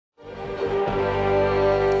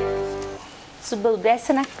සුබ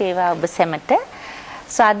උදෑසනක් වේවා ඔබ සැමට.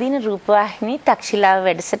 ස්වාධීන රූපවාහිනී තක්ෂිලාව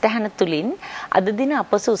වැඩසටහන තුලින් අද දින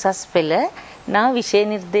අපොස උසස් පෙළ නව විෂය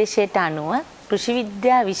නිර්දේශයට අනුව කෘෂි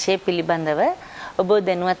විද්‍යා විෂය පිළිබඳව ඔබ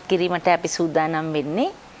දැනුවත් කිරීමට අපි සූදානම් වෙන්නේ.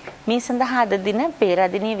 මේ සඳහා අද දින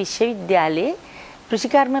පේරාදෙණිය විශ්වවිද්‍යාලයේ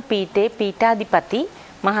කෘෂිකර්ම පීඨයේ පීඨාධිපති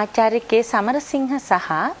මහාචාර්ය කේ සමරසිංහ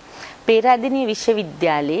සහ පේරාදෙණිය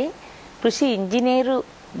විශ්වවිද්‍යාලයේ කෘෂි ඉංජිනේරු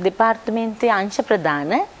දෙපාර්තමේන්තුවේ අංශ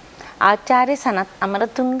ප්‍රධාන ආචාර්ය සනත්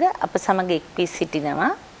අමරතුංග අප සමග එක් වී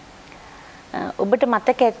සිටිනවා. ඔබට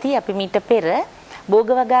මතක ඇති අපි මීට පෙර භෝග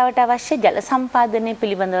වගාවට අවශ්‍ය ජල සම්පාදනය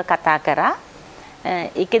පිළිබඳව කතා කරා.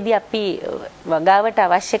 ඒකෙදී අපි වගාවට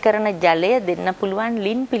අවශ්‍ය කරන ජලය දෙන්න පුළුවන්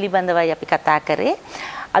ලින් පිළිබඳවයි අපි කතා කරේ.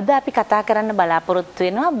 අද අපි කතා කරන්න බලාපොරොත්තු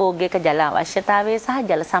වෙනවා භෝගයක ජල අවශ්‍යතාවය සහ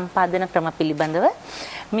ජල සම්පාදන ක්‍රම පිළිබඳව.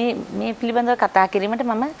 මේ පිළිබඳව කතා කිරීමට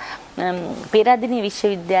මම පේරාදෙණිය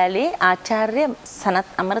විශ්වවිද්‍යාලයේ ආචාර්ය සනත්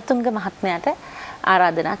අමරතුංග මහත්මයාට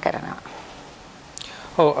ආරාධනා කරනවා.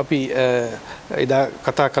 අපි එදා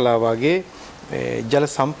කතා කළා වගේ ජල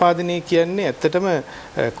සම්පාදනය කියන්නේ ඇත්තටම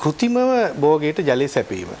කෘතිමව භෝගයට ජලය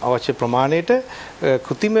සැපීම. අවශ්‍ය ප්‍රමාණයට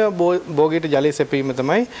කෘතිමව භෝගයට ජලය සැපීම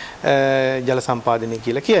තමයි ජල සම්පාදනය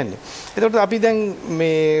කියලා කියන්නේ. එතකොට අපි දැන්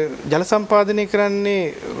මේ ජල සම්පාදනය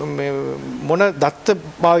කරන්නේ මොන දත්ත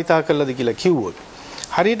භාවිතා කළාද කියලා කිව්වොත්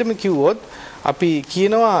හරියටම කිව්වොත් අපි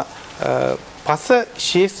කියනවා පස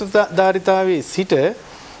ශේෂ්ඨධාරිතාවේ සිට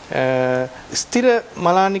ස්ථිර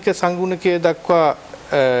මලානික සංගුණකය දක්වා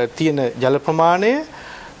තියෙන ජල ප්‍රමාණය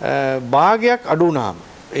භාගයක් අඩු වුණාම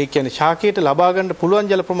ඒ කියන්නේ ශාකයට ලබා ගන්න පුළුවන්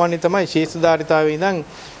ජල ප්‍රමාණය තමයි ශේෂ්ඨධාරිතාවේ ඉඳන්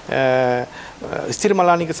ස්ථිර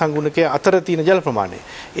මලානික සංගුණකයේ අතර තියෙන ජල ප්‍රමාණය.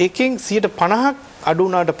 ඒකෙන් 50% අඩු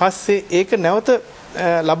වුණාට පස්සේ ඒක නැවත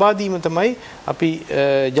ලබා දීම තමයි අපි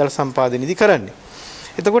ජල සම්පාදනයේදී කරන්නේ.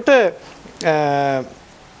 එතකොට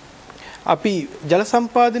අපි ජල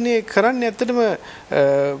සම්පාදනය කරන්නේ ඇත්තටම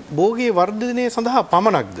භෝගයේ වර්ධනය සඳහා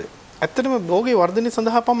පමණක්ද? ඇත්තටම භෝගයේ වර්ධනය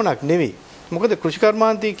සඳහා පමණක් නෙවෙයි. මොකද කෘෂි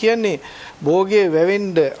කර්මාන්තය කියන්නේ භෝගයේ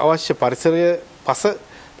වැවෙන්න අවශ්‍ය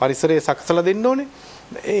පරිසරය සකසලා දෙන්න ඕනේ.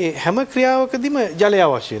 ඒ හැම ක්‍රියාවකදීම ජලය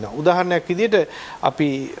අවශ්‍ය වෙනවා. උදාහරණයක් විදිහට අපි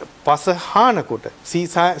පස හානකොට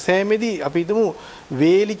සෑමේදී අපි හිතමු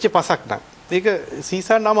වේලිච්ච පසක් නම් ඒක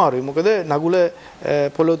සීසන්න අමාරුයි. මොකද නගුල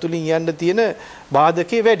පොළොව තුලින් යන්න තියෙන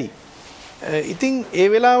බාධකේ වැඩි. ඉතින් ඒ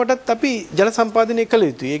වෙලාවටත් අපි ජල සම්පාදනය කළ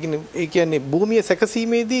යුතුයි. ඒ කියන්නේ භූමිය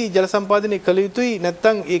සැකසීමේදී ජල සම්පාදනය කළ යුතුයි.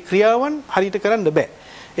 නැත්නම් ඒ ක්‍රියාවන් හරියට කරන්න බෑ.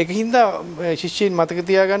 ඒකින්ද ශිෂ්‍යයන් මතක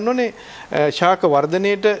තියාගන්න ඕනේ ශාක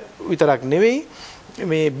වර්ධනයේට විතරක් නෙවෙයි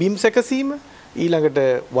මේ බිම් සැකසීම ඊළඟට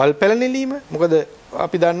වල් පැල නෙලීම. මොකද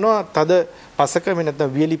අපි දන්නවා තද පසක මේ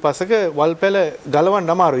නැත්නම් වියලි පසක වල් පැල ගලවන්න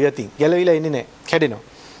අමාරුයි. යතින් ගැලවිලා ඉන්නේ නැහැ. කැඩෙනවා.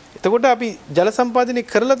 එතකොට අපි ජල සම්පාදනය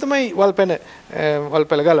කරලා තමයි වල්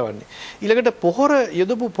පැල ගලවන්නේ. ඊළඟට පොහොර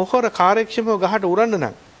යොදපු පොහොර කාර්යක්ෂමව ගහට උරන්න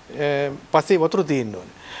නම් පස්සේ වතුර තියෙන්න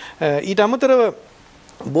ඕනේ. ඊට අමතරව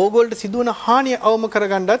භෝග වලට සිදුවන හානිය අවම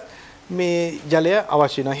කරගන්නත් මේ ජලය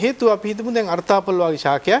අවශ්‍ය වෙනවා. හේතුව අපි හිතමු දැන් අර්ථාපල් වගේ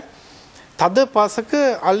ශාකයක් තද පසක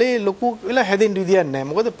අලේ ලොකු වෙලා හැදෙන්න විදියක් නැහැ.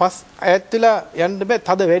 මොකද පස් ඈත් වෙලා යන්න බෑ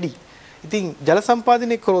තද වැඩි. ඉතින් ජල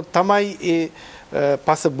සම්පාදනය කරොත් තමයි ඒ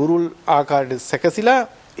පස බුරුල් ආකාරයට සැකසিলা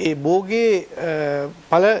ඒ භෝගයේ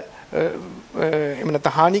ඵල එමෙන්න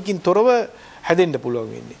තහානිකින් තොරව හැදෙන්න පුළුවන්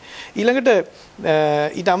වෙන්නේ. ඊළඟට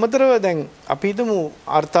ඊට අමතරව දැන් අපි හිතමු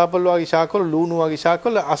අර්ථාපල් වගේ ශාකවල ලූණු වගේ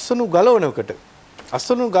ශාකවල අස්වනු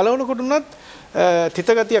ගලවනකොට උනත් තිත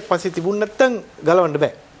ගතියක් පස්සේ තිබුණ නැත්නම් ගලවන්න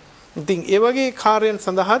බෑ. ඉතින් ඒ වගේ කාර්යයන්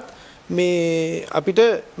සඳහාත් මේ අපිට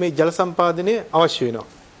මේ ජල සම්පාදනය අවශ්‍ය වෙනවා.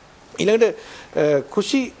 ඊළඟට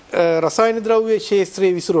කෘෂි රසායන ද්‍රව්‍ය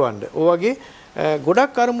ක්ෂේත්‍රයේ විසිරවන්න. ඔය වගේ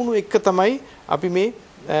ගොඩක් අරමුණු එක්ක තමයි අපි මේ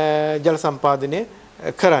ජල සම්පාදනය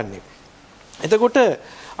කරන්නේ. එතකොට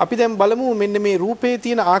අපි දැන් බලමු මෙන්න මේ රූපේ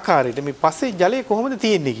තියෙන ආකාරයට මේ පස්සේ ජලය කොහොමද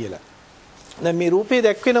තියෙන්නේ කියලා. දැන් මේ රූපේ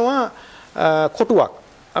දැක්වෙනවා කොටුවක්.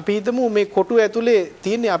 අපි හිතමු මේ කොටුව ඇතුලේ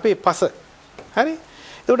තියෙන්නේ අපේ පස. හරි?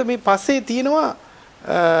 එතකොට මේ පස්සේ තියෙනවා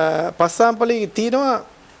පස්සාම්පලයේ තියෙනවා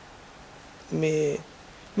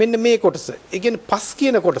මෙන්න මේ කොටස. ඒ කියන්නේ පස්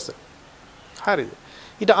කියන කොටස. හරිද?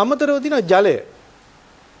 ඊට අමතරව තියෙනවා ජලය.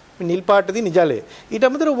 නිල් පාට තියෙන ජලය. ඊට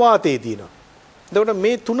අමතරව වාතය තියෙනවා. එතකොට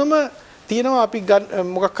මේ තුනම තියෙනවා අපි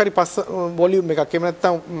මොකක් හරි පස් වොලියුම් එකක් එහෙම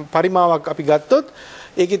නැත්නම් පරිමාවක් අපි ගත්තොත්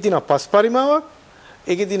ඒකේ තියෙනවා පස් පරිමාවක්,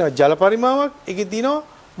 ඒකේ තියෙනවා ජල පරිමාවක්, ඒකේ තියෙනවා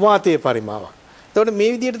වාතය පරිමාවක්. එතකොට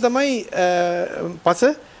මේ විදිහට තමයි පස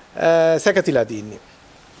සැකතිලා තියෙන්නේ.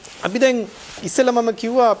 අපි දැන් ඉස්සෙල්ලා මම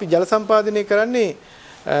කිව්වා අපි ජල සම්පාදනය කරන්නේ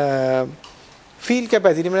ෆීල්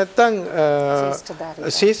කැපැසිටි නැත්නම්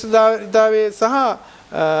ශේෂ්ඨධාරිතාවයේ සහ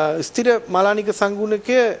ස්ථිර මලානික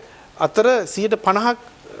සංගුණකය අතර 50%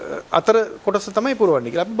 අතර කොටස තමයි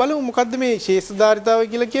පුරවන්නේ කියලා. අපි බලමු මොකද්ද මේ ශේෂධාරිතාවය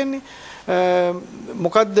කියලා කියන්නේ?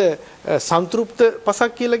 මොකද්ද සන්තුප්ත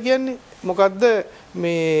පසක් කියලා කියන්නේ? මොකද්ද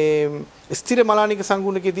මේ ස්ථිර මලානික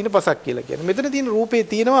සංගුණකයේ තියෙන පසක් කියලා කියන්නේ? මෙතන තියෙන රූපේ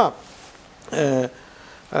තියෙනවා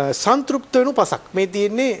සන්තුප්ත වෙනු පසක්. මේ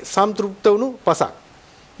තියෙන්නේ සන්තුප්ත වුණු පසක්.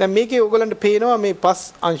 දැන් මේකේ ඕගලන්ට පේනවා මේ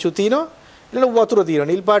පස් අංශු තියෙනවා. ඊළඟ වතුර තියෙනවා.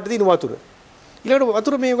 නිල් පාට තියෙන වතුර. ඊළඟට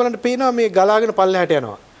වතුර මේ ඕගලන්ට පේනවා මේ ගලාගෙන පල්ලෙහාට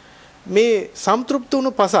යනවා. මේ සම්තෘප්ත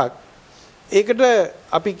වුණු පසක් ඒකට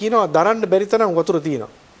අපි කියනවා දරන්න බැරි තරම් වතුර තියෙනවා.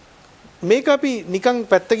 මේක අපි නිකන්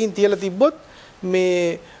පැත්තකින් තියලා තිබ්බොත්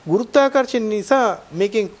මේ ගුරුත්වාකර්ෂණ නිසා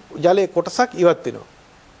මේකෙන් ජලයේ කොටසක් ඉවත් වෙනවා.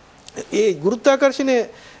 ඒ ගුරුත්වාකර්ෂණය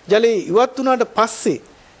ජලයේ ඉවත් වුණාට පස්සේ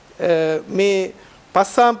මේ පස්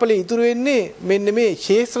සාම්පලේ ඉතුරු වෙන්නේ මෙන්න මේ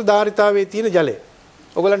ශේෂ්ත්‍ර ධාරිතාවයේ තියෙන ජලය.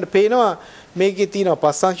 ඔයගලන්ට පේනවා මේකේ තියෙනවා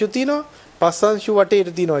පස් අංශු තියෙනවා. පස් අංශු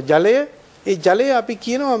වටේට තියෙනවා ජලය. ඒ ජලය අපි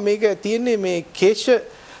කියනවා මේක තියෙන්නේ මේ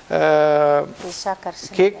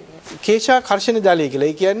කේශාකර්ෂණ ජලය කියලා.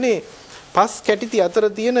 ඒ කියන්නේ පස් කැටිති අතර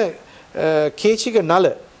තියෙන කේශික නල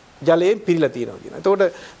ජලයෙන් පිරීලා තියෙනවා කියන. එතකොට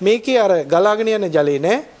මේකේ අර ගලාගෙන යන ජලය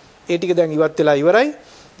නෑ. ඒ ටික දැන් ඉවත් වෙලා ඉවරයි.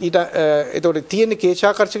 ඊට එතකොට තියෙන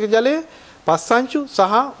කේශාකර්ෂක ජලය පස් අංශු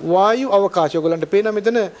සහ වායු අවකාශය. ඔයගලන්ට පේනවා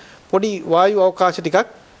මෙතන පොඩි වායු අවකාශ ටිකක්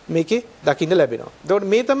මේකේ දකින්න ලැබෙනවා. එතකොට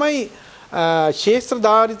මේ තමයි ශේෂ්ත්‍ර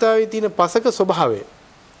ධාරිතාවේ තියෙන පසක ස්වභාවය.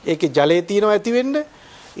 ඒකේ ජලය තියෙනවා ඇති වෙන්න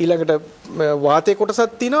ඊළඟට වාතයේ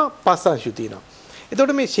කොටසක් තියෙනවා පස් අංශු තියෙනවා.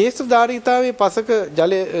 එතකොට මේ ශේෂ්ත්‍ර ධාරිතාවේ පසක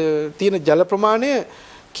ජලය තියෙන ජල ප්‍රමාණය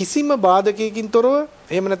කිසිම බාධකයකින් තොරව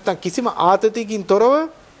එහෙම නැත්නම් කිසිම ආතතියකින් තොරව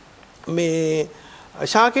මේ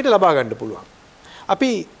ශාකයට ලබා ගන්න පුළුවන්.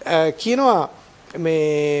 අපි කියනවා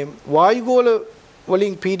මේ වායුගෝල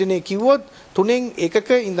වලින් පීඩනය කිව්වොත් 3න් 1ක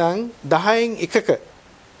ඉඳන් 10න් 1ක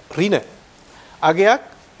ඍණ අගයක්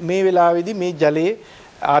මේ වෙලාවේදී මේ ජලයේ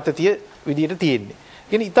ආතතිය විදියට තියෙන්නේ.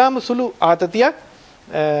 කියන්නේ ඊටාම සුළු ආතතියක්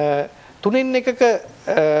 3න් 1ක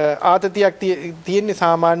ආතතියක් තියෙන්නේ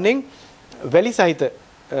සාමාන්‍යයෙන් වැලි සහිත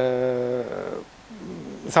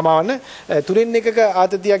සමාවන්න 3න් 1ක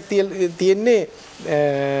ආතතියක් තියෙන්නේ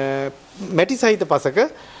මැටි සහිත පසක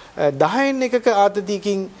 10න් 1ක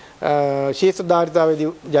ආතතියකින් ශේෂ්ත්‍ර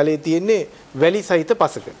ධාරිතාවේදී ජලයේ තියෙන්නේ වැලි සහිත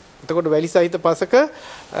පසක. එතකොට වැලි සහිත පසක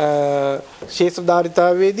ශේෂ්ත්‍ර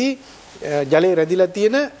ධාරිතාවේදී ජලයේ රැඳිලා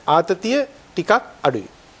තියෙන ආතතිය ටිකක් අඩුයි.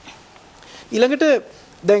 ඊළඟට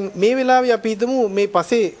දැන් මේ වෙලාවේ අපි හිතමු මේ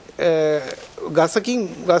පසේ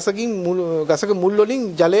ගසක මුල් වලින්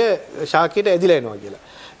ජලය ශාකයට ඇදිලා එනවා කියලා.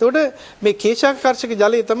 එතකොට මේ කේශාකර්ෂක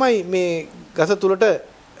ජලය තමයි මේ ගස තුලට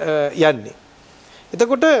යන්නේ.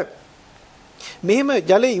 එතකොට මෙහෙම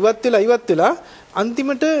ජලය ඉවත් වෙලා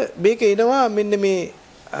අන්තිමට මේක එනවා මෙන්න මේ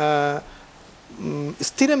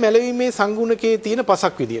ස්ථිර මැලවීමේ සංගුණකයේ තියෙන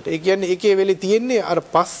පසක් විදියට. ඒ කියන්නේ ඒකේ වෙලේ තියෙන්නේ අර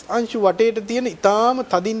පස් අංශු වටේට තියෙන ඊටාම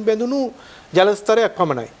තදින් බැඳුණු ජල ස්තරයක්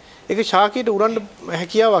පමණයි. ඒක ශාකයට උරන්න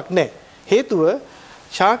හැකියාවක් නැහැ. හේතුව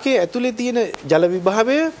ශාකයේ ඇතුලේ තියෙන ජල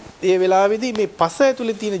විභාවය ඒ වෙලාවේදී මේ පස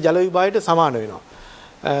ඇතුලේ තියෙන ජල විභාවයට සමාන වෙනවා.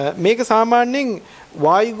 මේක සාමාන්‍යයෙන්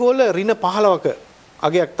වායුගෝල ඍණ 15ක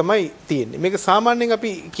අගයක් තමයි තියෙන්නේ. මේක සාමාන්‍යයෙන්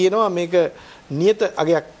අපි කියනවා මේක නියත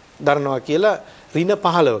අගයක් දරනවා කියලා ඍණ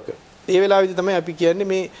 15ක. ඒ වෙලාවේදී තමයි අපි කියන්නේ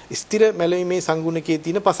මේ ස්ථිර මැලවීමේ සංගුණකයේ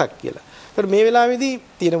තියෙන පසක් කියලා. ඒතර මේ වෙලාවේදී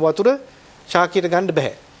තියෙන වතුර ශාකයට ගන්න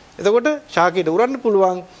බෑ. එතකොට ශාකයට උරන්න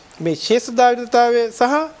පුළුවන් මේ ශේෂ්ත්‍ර ධාරිතාවය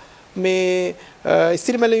සහ මේ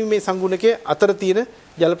ස්ථිර මැලවීමේ සංගුණකයේ අතර තියෙන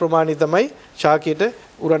ජල ප්‍රමාණය තමයි ශාකයට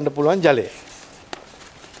උරන්න පුළුවන් ජලය.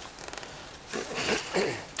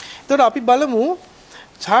 එතකොට අපි බලමු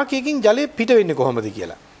ශාකයකින් ජලය පිට වෙන්නේ කොහොමද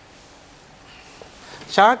කියලා.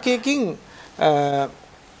 ශාකයකින්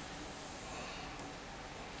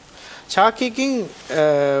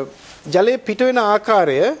ජලය පිට වෙන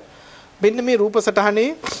ආකාරය මෙන්න මේ රූප සටහනේ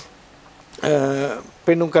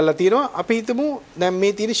පෙන්눔 කරලා තියෙනවා. අපි හිතමු දැන්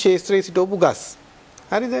මේ තියෙන ශේෂ්ත්‍රයේ සිටවපු ගස්.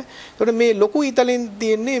 හරිද? එතකොට මේ ලොකු ඊතලෙන්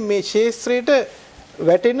තියෙන්නේ මේ ශේෂ්ත්‍රයට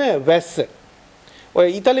වැටෙන වැස්ස. ඔය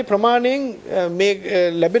ඊතලේ ප්‍රමාණයෙන් මේ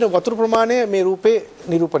ලැබෙන වතුර ප්‍රමාණය මේ රූපේ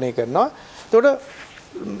නිරූපණය කරනවා. එතකොට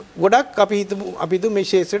ගොඩක් අපි හිතමු මේ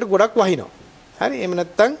ශේෂ්ත්‍රයට ගොඩක් වහිනවා. හරි? එහෙම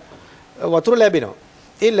නැත්නම් වතුර ලැබෙනවා.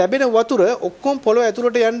 ඒ ලැබෙන වතුර ඔක්කොම පොළොව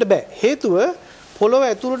ඇතුළට යන්න බෑ. හේතුව පොළොව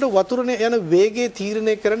ඇතුළට වතුර යන වේගය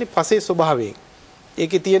තීරණය කරන්නේ පසේ ස්වභාවයෙන්.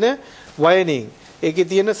 ඒකේ තියෙන වයනින්, ඒකේ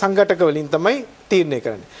තියෙන සංඝටක වලින් තමයි තීරණය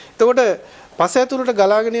කරන්නේ. එතකොට පස ඇතුළට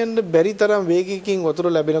ගලාගෙන යන්න බැරි තරම් වේගයකින්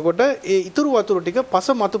වතුර ලැබෙනකොට ඒ ඉතුරු වතුර ටික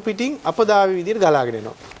පස මතු පිටින් අපදාවේ විදිහට ගලාගෙන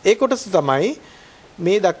එනවා. ඒ කොටස තමයි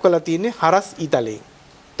මේ දක්වලා තියෙන්නේ හරස් ඊතලයෙන්.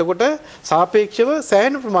 එතකොට සාපේක්ෂව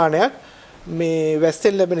සෑහෙන ප්‍රමාණයක් මේ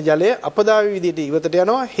වැස්සෙන් ලැබෙන ජලය අපදාවේ විදිහට ඉවතට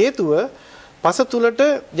යනවා. හේතුව පස තුලට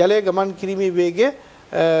ජලය ගමන් කිරීමේ වේගය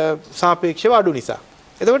සාපේක්ෂව අඩු නිසා.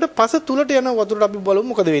 එතකොට පස තුලට යන වතුරට අපි බලමු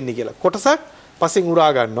මොකද වෙන්නේ කියලා. කොටසක් පසෙන්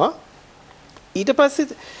උරා ගන්නවා. ඊට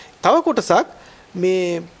පස්සේ තව කොටසක්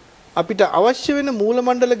මේ අපිට අවශ්‍ය වෙන මූල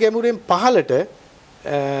මණ්ඩල ගැඹුරෙන් පහළට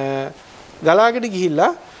ගලාගෙන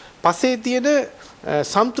ගිහිල්ලා පසේ තියෙන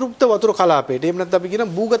සම්තෘප්ත වතුර කලාපයට එහෙම නැත්නම් අපි කියන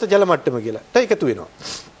භූගත ජල මට්ටම කියලා එකතු වෙනවා.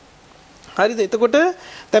 හරිද? එතකොට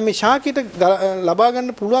දැන් මේ ශාකයට ලබා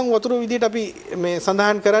ගන්න පුළුවන් වතුර විදිහට අපි මේ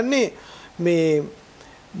සඳහන් කරන්නේ මේ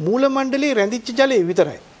මූල මණ්ඩලයේ රැඳිච්ච ජලය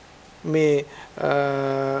විතරයි. මේ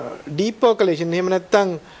ඩීප් පර්කොලේෂන් එහෙම නැත්නම්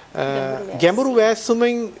ගැඹුරු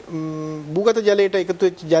වැස්සුමෙන් භූගත ජලයට එකතු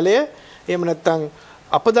වෙච්ච ජලය එහෙම නැත්නම්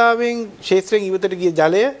අපදාවෙන් ක්ෂේත්‍රයෙන් ඉවතට ගිය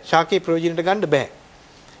ජලය ශාකයේ ප්‍රයෝජනට ගන්න බෑ.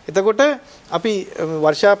 එතකොට අපි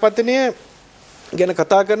වර්ෂාපතනය ගැන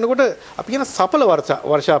කතා කරනකොට අපි කියන සඵල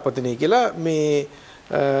වර්ෂාපතනය කියලා මේ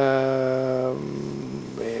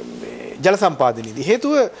ජල සම්පාදනයේදී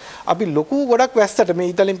හේතුව අපි ලොකු ගොඩක් වැස්සට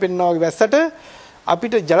මේ ඊතලින් පෙන්නවා වගේ වැස්සට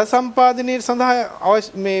අපිට ජල සම්පාදනයේ සඳහා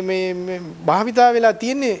මේ භාවිතා වෙලා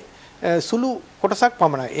තියෙන්නේ සුළු කොටසක්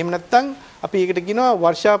පමණයි. එහෙම නැත්නම් අපි ඒකට කියනවා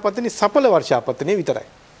වර්ෂාපතනයේ සඵල වර්ෂාපතනය විතරයි.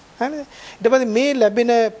 හරිද? ඊට පස්සේ මේ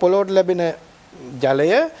ලැබෙන පොළොවට ලැබෙන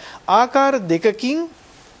ජලය ආකාර දෙකකින්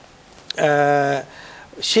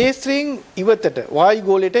ක්ෂේත්‍රයෙන් ඉවතට වායු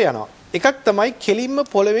ගෝලයට යනවා. එකක් තමයි කෙලින්ම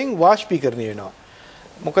පොළවෙන් වාෂ්පීකරණය වෙනවා.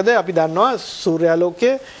 මොකද අපි දන්නවා සූර්යාලෝකය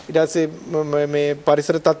ඊට පස්සේ මේ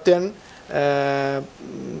පරිසර තත්ත්වයන්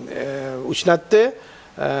උෂ්ණත්වය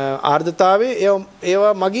ආර්ද්‍රතාවය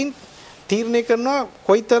ඒවා මගින් තීරණය කරනවා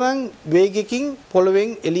කොයිතරම් වේගයකින් පොළවෙන්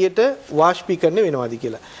එළියට වාෂ්පීකරණය වෙනවද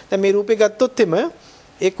කියලා. දැන් මේ රූපේ ගත්තොත් එම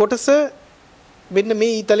ඒ කොටස මෙන්න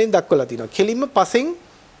මේ ඊතලෙන් දක්වලා තියෙනවා. කෙලින්ම පසෙන්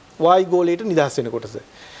වායු ගෝලයට නිදහස් වෙන කොටස.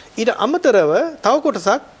 ඊට අමතරව තව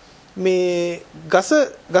කොටසක් මේ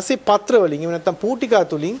ගසේ පත්‍ර වලින් එහෙම නැත්නම් පූටිකා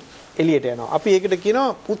තුලින් එළියට යනවා. අපි ඒකට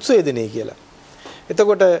කියනවා උත්සේදනය කියලා.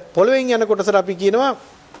 එතකොට පොළවෙන් යන කොටසට අපි කියනවා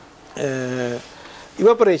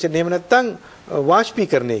ඉවපොරේෂන් එහෙම නැත්නම්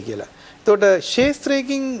වාෂ්පීකරණය කියලා. එතකොට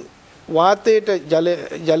ක්ෂේත්‍රයකින් වාතයට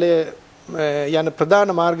ජලය යන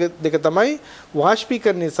ප්‍රධාන මාර්ග දෙක තමයි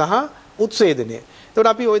වාෂ්පීකරණය සහ උත්සේදනය. එතකොට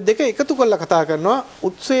අපි ওই දෙක එකතු කරලා කතා කරනවා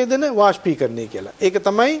උත්සේදන වාෂ්පීකරණය කියලා. ඒක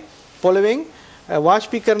තමයි පොළවෙන්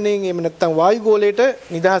වාෂ්පීකරණයෙන් එහෙම නැත්නම් වායු ගෝලයට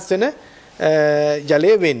නිදහස් වෙන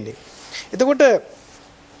ජලය වෙන්නේ. එතකොට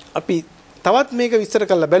අපි තවත් මේක විස්තර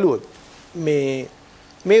කරලා බැලුවොත්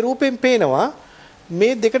මේ රූපෙන් පේනවා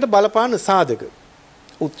මේ දෙකට බලපාන සාධක.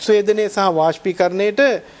 උත්සේදනයේ සහ වාෂ්පීකරණයට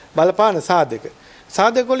බලපාන සාධක.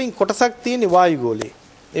 සාධක වලින් කොටසක් තියෙන වායු ගෝලයේ.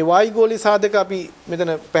 ඒ වායු ගෝලී සාධක අපි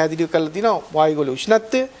මෙතන පැහැදිලි කරලා තිනවා වායු ගෝලී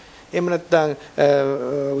උෂ්ණත්වය එහෙම නැත්නම්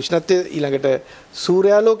උෂ්ණත්වය ඊළඟට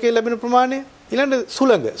සූර්යාලෝකයේ ලැබෙන ප්‍රමාණය ඊළඟට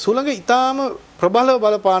සුළඟ ඊටාම ප්‍රබලව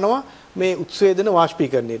බලපානවා මේ උත්සේදන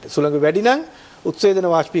වාෂ්පීකරණයට. සුළඟ වැඩි නම් උත්සේදන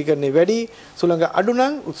වාෂ්පීකරණය වැඩි, සුළඟ අඩු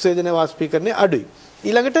නම් උත්සේදන වාෂ්පීකරණය අඩුයි.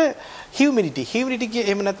 ඊළඟට හියුමිඩිටි කිය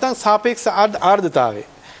එහෙම නැත්නම් සාපේක්ෂ ආර්ද්‍රතාවය.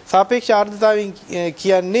 සාපේක්ෂ ආර්ද්‍රතාවය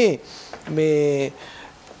කියන්නේ මේ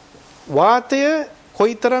වාතය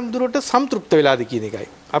කොයිතරම් දුරට සම්තෘප්ත වෙලාද කියන එකයි.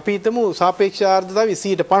 අපි හිතමු සාපේක්ෂ ආර්ද්‍රතාවය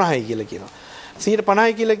 50% කියලා කියනවා.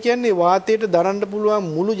 50% කියලා කියන්නේ වාතයට දරන්න පුළුවන්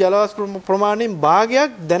මුළු ජලවාෂ්ප ප්‍රමාණයෙන්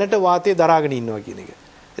භාගයක් දැනට වාතය දරාගෙන ඉන්නවා කියන එක.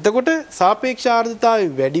 එතකොට සාපේක්ෂ ආර්ද්‍රතාවය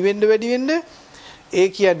වැඩි වෙන්න ඒ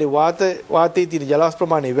කියන්නේ වාතයේ තියෙන ජලවාෂ්ප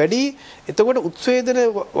ප්‍රමාණය වැඩි. එතකොට උත්සේදන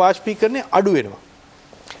වාෂ්පීකරණය අඩු වෙනවා.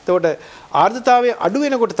 එතකොට ආර්ද්‍රතාවය අඩු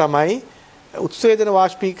වෙනකොට තමයි උත්සේදන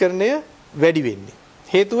වාෂ්පීකරණය වැඩි වෙන්නේ.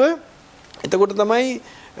 හේතුව එතකොට තමයි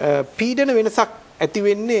පීඩන වෙනසක් ඇති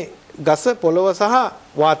වෙන්නේ ගස පොළව සහ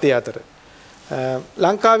වාතය අතර.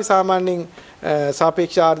 ලංකාවේ සාමාන්‍යයෙන්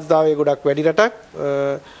සාපේක්ෂ ආර්ද්‍රතාවය ගොඩක් වැඩි රටක්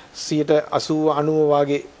 80-90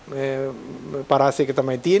 වගේ පරාසයක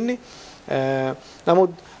තමයි තියෙන්නේ.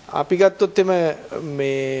 නමුත් අපි ගත්තොත්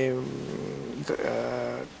මේ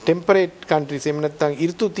ටෙම්පරේට් කන්ට්‍රීස් එහෙම නැත්නම්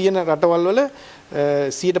ඍතු තියෙන රටවල් වල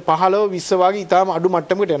 15-20 වගේ ඊටාම අඩු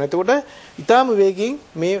මට්ටමකට යනවා. එතකොට ඊටාම වේගයෙන්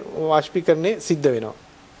මේ වාෂ්පීකරණය සිද්ධ වෙනවා.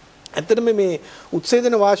 ඇත්තටම මේ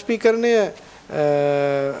උත්සේදන වාෂ්පීකරණය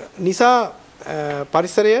නිසා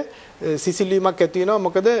පරිසරය සිසිල් වීමක් ඇති වෙනවා.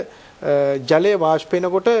 මොකද ජලය වාෂ්ප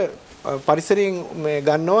වෙනකොට පරිසරයෙන්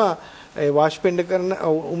ගන්නවා වාෂ්පෙන්ඩ කරන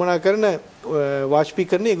උමනා කරන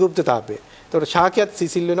වාෂ්පීකරණයේ ගුප්ත තාපය. ඒතකොට ශාකයත්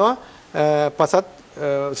සිසිල් වෙනවා, පසත්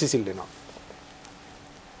සිසිල් වෙනවා.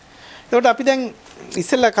 ඒකට අපි දැන්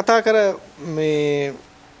ඉස්සෙල්ලා කතා කර මේ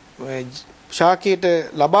ශාකයට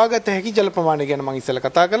ලබාගත හැකි ජල ප්‍රමාණය ගැන මම ඉස්සෙල්ලා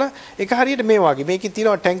කතා කළා. ඒක හරියට මේ වගේ. මේකේ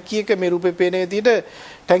තියෙනවා ටැංකියක මේ රූපේ පේන විදිහට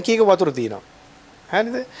ටැංකියක වතුර තියෙනවා.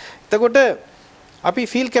 හරිද? එතකොට අපි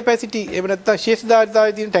ෆීල් කැපැසිටි එහෙම නැත්නම්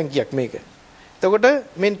ශේෂ්ඨාරිතාවයේ තියෙන ටැංකියක් මේක. එතකොට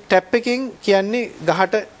මේ ටැප් එකෙන් කියන්නේ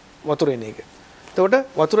ගහට වතුර එන එක. එතකොට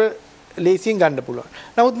වතුර ලේසියෙන් ගන්න පුළුවන්.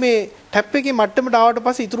 නමුත් මේ ටැප් එකේ මට්ටමට ආවට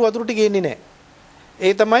පස්සේ ඉතුරු වතුර ටික එන්නේ නැහැ.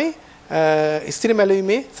 ඒ තමයි ස්ථිර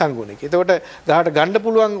මැලවීමේ සංගුණික. එතකොට ගහට ගන්න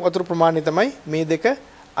පුළුවන් වතුර ප්‍රමාණය තමයි මේ දෙක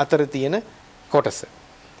අතර තියෙන කොටස.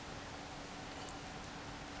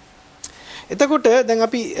 එතකොට දැන්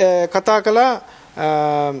අපි කතා කළා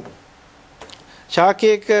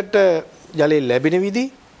ශාකයකට ජලය ලැබෙන විදි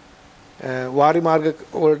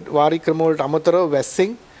වාරි ක්‍රම වලට අමතරව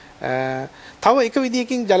වැස්සෙන් තව එක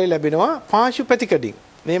විදියකින් ජලය ලැබෙනවා පාංශු පැතිකඩින්.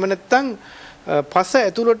 මේව නැත්තම් පස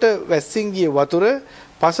ඇතුළට වැස්සෙන් ගිය වතුර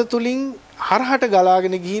පස තුලින් හරහට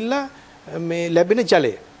ගලාගෙන ගිහිල්ලා මේ ලැබෙන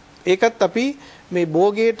ජලය. ඒකත් අපි මේ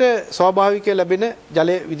භෝගයට ස්වාභාවික ලැබෙන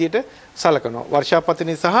ජලය විදියට සලකනවා.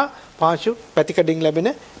 වර්ෂාපතනයේ සහ පාංශු පැතිකඩින්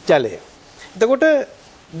ලැබෙන ජලය. එතකොට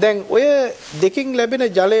දැන් ඔය දෙකින් ලැබෙන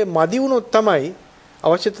ජලය මදි වුණොත් තමයි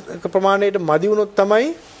අවශ්‍ය ප්‍රමාණයට මදි වුණොත්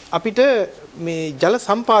තමයි අපිට මේ ජල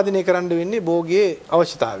සම්පාදනය කරන්න වෙන්නේ භෝගයේ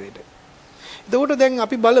අවශ්‍යතාවයට. එතකොට දැන්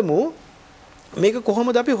අපි බලමු මේක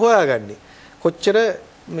කොහොමද අපි හොයාගන්නේ? කොච්චර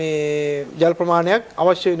මේ ජල ප්‍රමාණයක්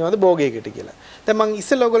අවශ්‍ය වෙනවද භෝගයකට කියලා. දැන් මම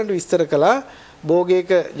ඉස්සෙල්ලා ඔයගලන්ට විස්තර කළා භෝගයක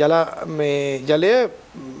ජලය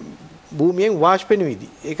භූමියෙන් වාෂ්පෙන විදි.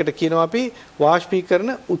 ඒකට කියනවා අපි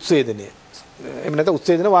වාෂ්පීකරණ උත්සේදනය. එහෙම නැත්නම්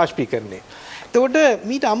උත්සේදන වාෂ්පීකරණය. එතකොට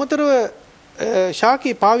මීට අමතරව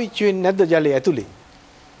ශාකයේ පාවිච්චි වෙන්නේ නැද්ද ජලය ඇතුලේ?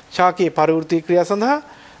 ශාකයේ පරිවෘත්ති ක්‍රියා සඳහා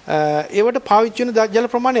ඒවට පාවිච්චි වෙන ජල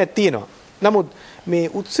ප්‍රමාණයක් තියෙනවා. නමුත් මේ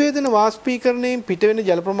උත්සේදන වාෂ්පීකරණයෙන් පිට වෙන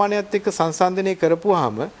ජල ප්‍රමාණයත් එක්ක සංසන්දනය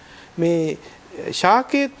කරපුවාම මේ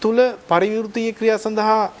ශාකයේ තුල පරිවෘත්තීය ක්‍රියා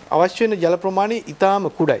සඳහා අවශ්‍ය වෙන ජල ප්‍රමාණය ඊටාම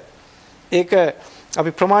කුඩයි. ඒක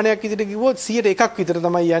අපි ප්‍රමාණයක් විදිහට කිව්වොත් 101ක් විතර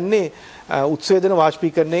තමයි යන්නේ උත්සේදන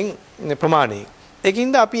වාෂ්පීකරණයෙන් ප්‍රමාණය.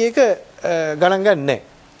 ඒකින්ද අපි ඒක ගණන් ගන්නෑ.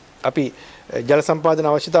 අපි ජල සම්පාදන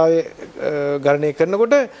අවශ්‍යතාවය ගණනය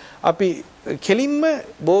කරනකොට අපි කෙලින්ම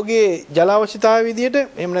භෝගයේ ජල අවශ්‍යතාවය විදිහට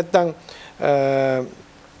එහෙම නැත්නම්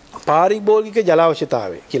පාරිභෝගික ජල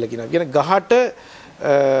අවශ්‍යතාවය කියලා කියනවා. කියන ගහට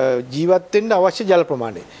ජීවත් වෙන්න අවශ්‍ය ජල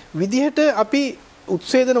ප්‍රමාණය විදිහට අපි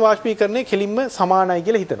උත්සේදන වාෂ්පීකරණය කෙලින්ම සමානයි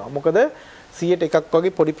කියලා හිතනවා. මොකද 101ක්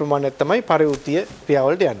වගේ පොඩි ප්‍රමාණයක් තමයි පරිවෘත්තීය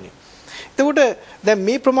ක්‍රියාවලට යන්නේ. එතකොට දැන්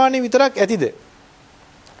මේ ප්‍රමාණය විතරක් ඇතිද?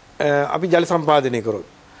 අපි ජල සම්පාදනය කරොත්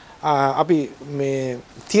අපි මේ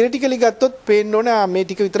තියරිටිකලි ගත්තොත් පේන්න ඕන මේ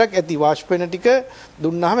ටික විතරක් ඇති වාෂ්ප වෙන ටික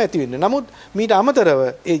දුන්නාම ඇති වෙන්නේ. නමුත් මීට අමතරව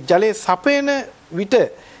ඒ ජලයේ සපයන විට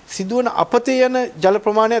සිදුවන අපතේ යන ජල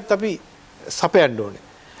ප්‍රමාණයත් අපි සපයන්න ඕනේ.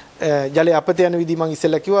 ජලයේ අපතේ යන විදි මම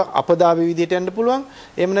ඉස්සෙල්ලා කිව්වා අපදාවේ විදියට යන්න පුළුවන්.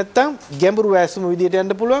 එහෙම නැත්නම් ගැඹුරු වැස්සුම විදියට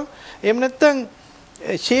යන්න පුළුවන්. එහෙම නැත්නම්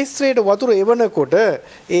ශේෂ්ත්‍රයට වතුර එවනකොට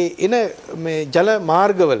ඒ එන මේ ජල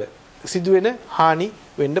මාර්ගවල සිදුවෙන හානි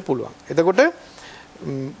වෙන්න පුළුවන්. එතකොට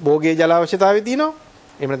භෝගයේ ජල අවශ්‍යතාවය තියෙනවා.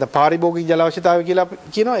 එහෙම නැත්නම් පාරිභෝගික ජල අවශ්‍යතාවය කියලා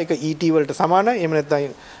කියනවා. ඒක ET වලට සමානයි. එහෙම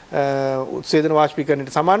නැත්නම් උත්සේදන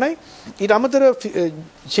වාෂ්පීකරණයට සමානයි. ඊට අමතරව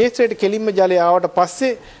ශේෂ්ත්‍රයට කෙලින්ම ජලය ආවට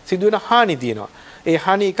පස්සේ සිදුවෙන හානි තියෙනවා. ඒ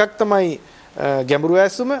හානි එකක් තමයි ගැඹුරු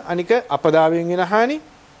ඇසුම, අනික අපදාවෙන් වෙන හානි.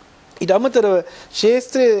 ඊට අමතරව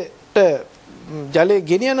ශේෂ්ත්‍රයට ජලය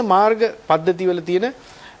ගෙනියන මාර්ග පද්ධතිවල තියෙන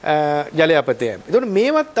ජලය අපතයන්. ඒතකොට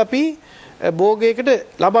මේවත් අපි භෝගයකට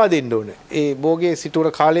ලබා දෙන්න ඕනේ. ඒ භෝගයේ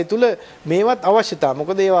සිටුවර කාලය තුල මේවත් අවශ්‍යතා.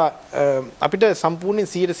 මොකද ඒවා අපිට සම්පූර්ණයෙන්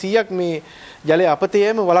 100%ක් මේ ජලය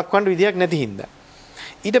අපතේම වළක්වන්න විදියක් නැති හින්දා.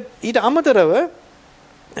 ඊට අමතරව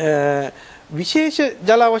විශේෂ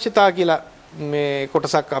ජල අවශ්‍යතා කියලා මේ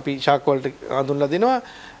කොටසක් අපි ශාක වලට හඳුන්ලා දෙනවා.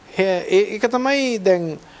 ඒක තමයි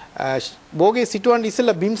දැන් භෝගයේ සිටුවන්න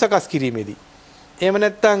ඉස්සෙල්ලා බිම් සකස් කිරීමේදී. එහෙම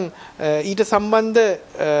නැත්නම් ඊට සම්බන්ධ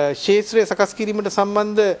ශේෂ්ත්‍රය සකස් කිරීමට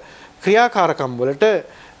සම්බන්ධ ක්‍රියාකාරකම් වලට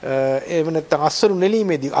එහෙම නැත්නම් අස්වරු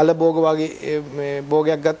නෙලීමේදී අල භෝග වගේ මේ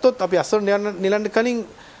භෝගයක් ගත්තොත් අපි අස්වරු නෙලන්න කලින්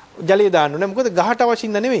ජලය දාන්න ඕනේ. මොකද ගහට අවශ්‍ය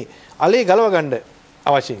ඉඳ නෙමෙයි අලේ ගලව ගන්න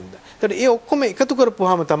අවශ්‍ය ඉඳ. ඒතකොට ඒ ඔක්කොම එකතු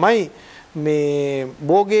කරපුවාම තමයි මේ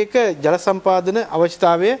භෝගයක ජල සම්පාදන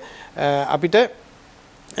අවශ්‍යතාවය අපිට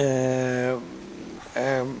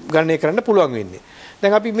ගණනය කරන්න පුළුවන් වෙන්නේ.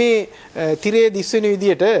 දැන් අපි මේ තිරේ දිස් වෙන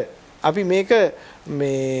විදිහට අපි මේක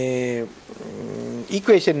මේ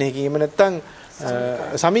ඉක්වේෂන් එකකින් එහෙම නැත්නම්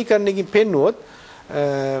සමීකරණයකින් පෙන්නුවොත්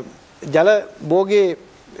ජල භෝගයේ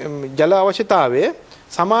ජල අවශ්‍යතාවය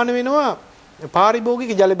සමාන වෙනවා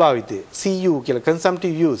පාරිභෝගික ජල භාවිතය CU කියලා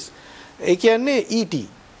consumptive use. ඒ කියන්නේ ET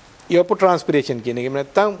evapotranspiration කියන එක. එහෙම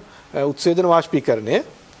නැත්නම් උත්සේදන වාෂ්පීකරණය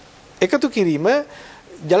එකතු කිරීම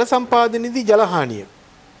ජල සම්පාදනයේදී ජල හානිය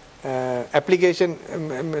application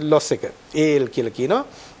loss එක AL කියලා කියනවා.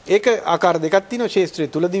 ඒක ආකාර දෙකක් තියෙනවා. ශේෂ්ත්‍රය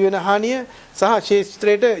තුලදී වෙන හානිය සහ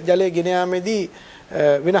ශේෂ්ත්‍රයට ජලය ගෙන යාමේදී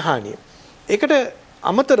වෙන හානිය. ඒකට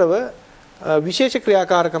අමතරව විශේෂ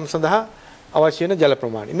ක්‍රියාකාරකම් සඳහා අවශ්‍ය වෙන ජල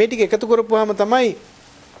ප්‍රමාණය. මේ ටික එකතු කරපුවාම තමයි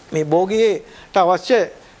මේ භෝගයේට අවශ්‍ය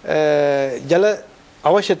ජල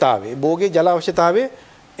අවශ්‍යතාවය භෝගේ ජල අවශ්‍යතාවය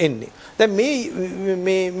එන්නේ. දැන්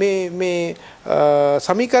මේ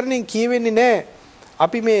සමීකරණයෙන් කියවෙන්නේ නැහැ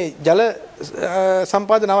අපි මේ ජල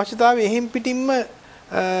සම්පාදන අවශ්‍යතාවය එහෙම් පිටින්ම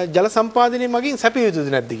ජල සම්පාදනයේ මගින් සැපිය යුතුද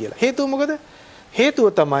නැද්ද කියලා. හේතුව මොකද?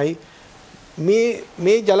 හේතුව තමයි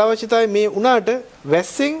මේ ජල අවශ්‍යතාවය මේ උනාට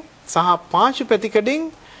වැස්සෙන් සහ පාංශු පැතිකඩෙන්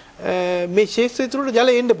මේ ශේෂ්ත්‍රය තුළට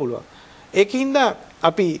ජලය එන්න පුළුවන්. ඒකින්ද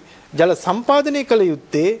අපි ජල සම්පාදනය කළ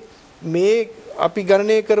යුත්තේ මේ අපි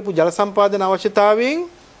ගණනය කරපු ජල සම්පාදන අවශ්‍යතාවයෙන්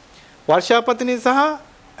වර්ෂාපතනය සහ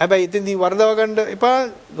හැබැයි එතෙන්දී වර්ධව ගන්න එපා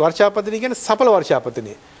වර්ෂාපතනය කියන්නේ සඵල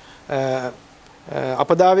වර්ෂාපතනය.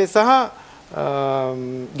 අපදාවේ සහ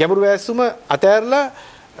ගැඹුරු වැස්සුම අතෑරලා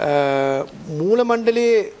මූල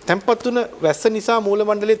මණ්ඩලයේ තැම්පත් වුණ වැස්ස නිසා මූල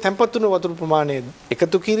මණ්ඩලයේ තැම්පත් වුණ වතුර ප්‍රමාණය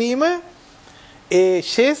එකතු කිරීම ඒ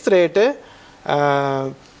ශේස්ත්‍රයට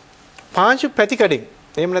පාංශු පැතිකඩෙන්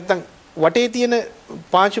එහෙම නැත්නම් වටේ තියෙන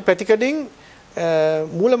පාංශු පැතිකඩෙන්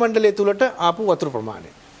මූල මණ්ඩලය තුලට ආපු වතුර ප්‍රමාණය.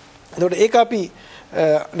 එතකොට ඒක අපි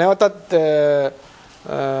නැවතත්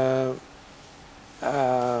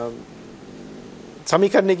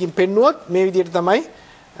සමීකරණයකින් පෙන්නුවොත් මේ විදිහට තමයි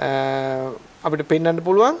අපිට පෙන්වන්න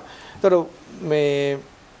පුළුවන්. එතකොට මේ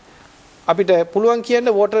අපිට පුළුවන්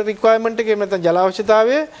කියන්නේ water requirement එක එහෙම නැත්නම් ජල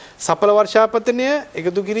අවශ්‍යතාවය සඵල වර්ෂාපතනය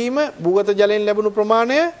එකතු කිරීම භූගත ජලයෙන් ලැබුණු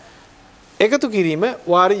ප්‍රමාණය එකතු කිරීම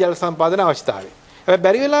වාරි ජල සම්පාදන අවශ්‍යතාවය. හැබැයි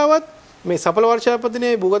බැරි වෙලාවත් මේ සඵල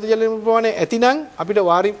වර්ෂාපතනයේ භූගත ජලයෙන් ප්‍රමාණය ඇතිනම් අපිට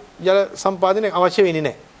වාරි ජල සම්පාදනය අවශ්‍ය වෙන්නේ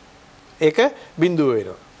නැහැ. ඒක බිඳුව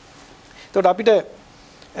වෙනවා. එතකොට අපිට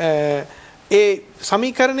ඒ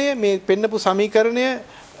සමීකරණය මේ පෙන්නපු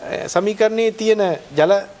සමීකරණයේ තියෙන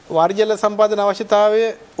වාරි ජල සම්පාදන අවශ්‍යතාවය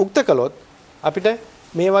උක්ත කළොත් අපිට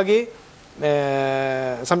මේ වගේ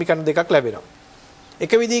සමීකරණ දෙකක් ලැබෙනවා.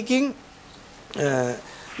 එක විදිහකින්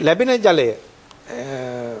ලැබෙන ජලය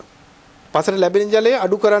පසට ලැබෙන ජලය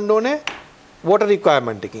අඩු කරන්න ඕනේ water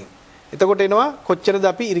requirement එකකින්. එතකොට එනවා කොච්චරද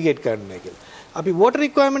අපි ඉරිගේට් කරන්නේ කියලා. අපි water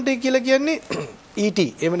requirement එක කියලා කියන්නේ ET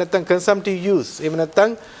එහෙම නැත්නම් consumptive use එහෙම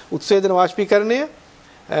නැත්නම් උත්සේදන වාෂ්පීකරණය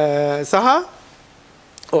සහ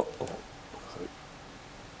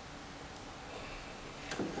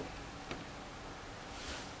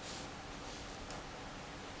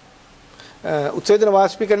උත්සේදන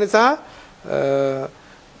වාෂ්පීකරණය සහ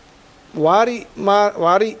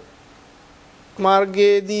වාරි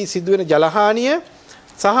මාර්ගයේදී සිදුවෙන ජලහානිය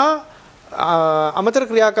සහ අමතර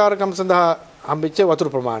ක්‍රියාකාරකම් සඳහා හම්බෙච්ච වතුර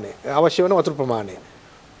ප්‍රමාණය අවශ්‍ය වෙන වතුර ප්‍රමාණය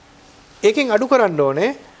ඒකෙන් අඩු කරන්න ඕනේ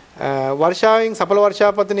වර්ෂාවෙන් සඵල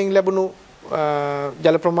වර්ෂාපතනයෙන් ලැබුණු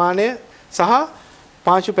ජල ප්‍රමාණය සහ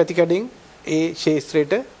පාංශු පැතිකඩින් ඒ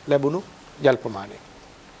ශේෂ්ත්‍රයට ලැබුණු ජල ප්‍රමාණය.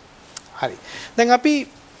 හරි. දැන් අපි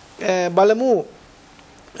බලමු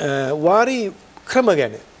වාරි ක්‍රම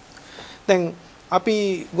ගැන. දැන්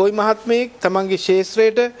අපි ගොවි මහත්මයෙක් තමන්ගේ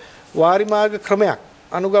ශේෂ්ත්‍රයට වාරි මාර්ග ක්‍රමයක්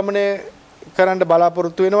අනුගමනය කරන්න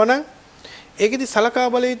බලාපොරොත්තු වෙනවා නම් ඒකෙදි සලකා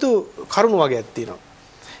බල යුතු කරුණු වගේක් තියෙනවා.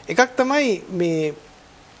 එකක් තමයි මේ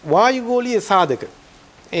වායුගෝලීය සාධක.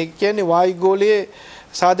 ඒ කියන්නේ වායුගෝලීය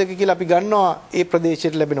සාධක කියලා අපි ගන්නවා ඒ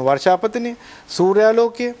ප්‍රදේශයට ලැබෙන වර්ෂාපතනය,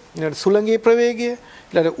 සූර්යාලෝකය, ඊළඟ සුළඟේ ප්‍රවේගය,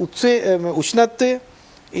 ඊළඟ උෂ්ණත්වය,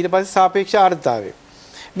 ඊට පස්සේ සාපේක්ෂ ආර්ද්‍රතාවය.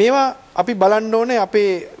 මේවා අපි බලන්න ඕනේ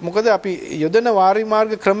අපේ මොකද අපි යොදන වාරි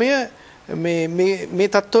මාර්ග ක්‍රමය මේ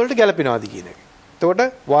තත්ත්වවලට ගැලපෙනවාද කියන එක. එතකොට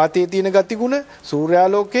වාතයේ තියෙන ගතිගුණ,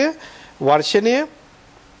 සූර්යාලෝකය, වර්ෂණය,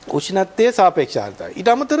 උෂ්ණත්වය, සාපේක්ෂ ආර්ද්‍රතාවය. ඊට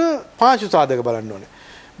අමතරව පාංශු සාධක බලන්න ඕනේ.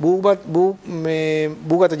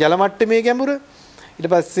 භූගත ජල මට්ටමේ ගැඹුර, ඊට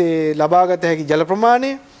පස්සේ ලබාගත හැකි ජල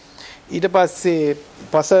ප්‍රමාණය, ඊට පස්සේ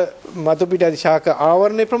පස මතු පිට ඇති ශාක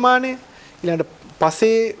ආවරණයේ ප්‍රමාණය, ඊළඟට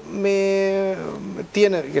පසේ මේ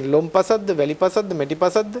තියෙන ලොම් පසද්ද, වැලි පසද්ද, මැටි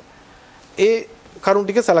පසද්ද ඒ කරුණු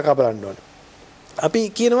ටික සලකා බලන්න ඕනේ. අපි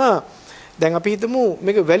කියනවා දැන් අපි හිතමු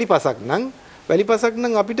මේක වැලි පසක්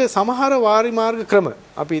නම් අපිට සමහර වාරි මාර්ග ක්‍රම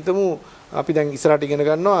අපි හිතමු අපි දැන් ඉස්සරහට ඉගෙන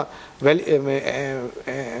ගන්නවා වැලි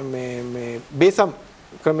මේ බේසම්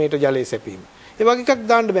ක්‍රමයට ජලය සැපීම. ඒ වගේ එකක්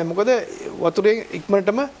දාන්න බෑ. මොකද වතුරේ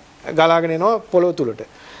ඉක්මනටම ගලාගෙන එනවා පොළොව තුලට.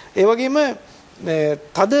 ඒ වගේම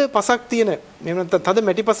තද පසක් තියෙන එහෙම නැත්නම් තද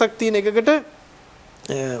මැටි පසක් තියෙන එකකට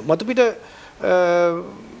මතු පිට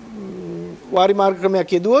වාරි මාර්ග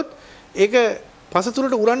ක්‍රමයක් යෙදුවොත් ඒක පස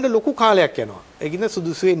තුලට උරන්න ලොකු කාලයක් යනවා. ඒකින්ද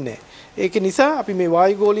සුදුසු වෙන්නේ නැහැ. ඒක නිසා අපි මේ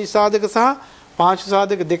වායුගෝලීය සාධක සහ පාංශු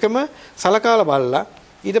සාධක දෙකම සලකාලා බලලා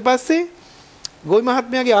ඊට පස්සේ ගොවි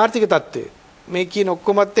මහත්මයාගේ ආර්ථික තත්ත්වය මේ කියන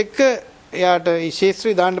ඔක්කොමත් එක්ක එයාට මේ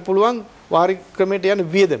ශේෂ්ත්‍රය දාන්න පුළුවන් වාරි ක්‍රමයට යන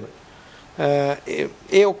වියදම.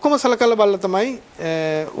 ඒ ඔක්කොම සලකලා බලලා තමයි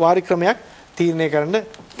වාරි ක්‍රමයක් තීරණය කරන්න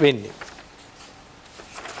වෙන්නේ.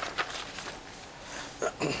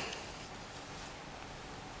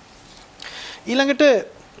 ඊළඟට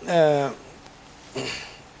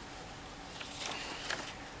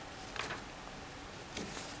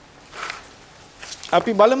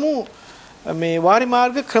අපි බලමු මේ වාරි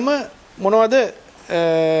මාර්ග ක්‍රම මොනවද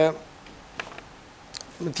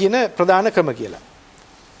තියෙන ප්‍රධාන ක්‍රම කියලා.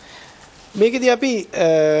 මේකෙදී අපි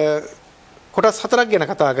කොටස් හතරක් ගැන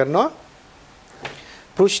කතා කරනවා.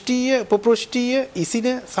 පෘෂ්ඨීය, උපපෘෂ්ඨීය,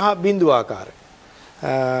 ඉසින සහ බිඳුආකාර.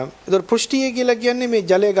 ඒතර පෘෂ්ඨීය කියලා කියන්නේ මේ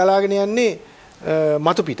ජලය ගලාගෙන යන්නේ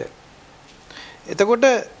මතු පිට. එතකොට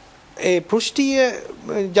ඒ පෘෂ්ඨීය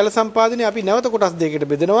ජල සම්පාදනය අපි නැවත කොටස් දෙකකට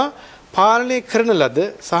බෙදනවා. පාලනය කරන ලද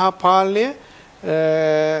සහ පාලනය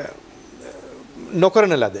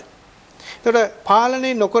නොකරන ලද. එතකොට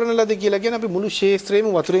පාලනය නොකරන ලද කියලා කියන්නේ අපි මුළු ශේත්‍රයේම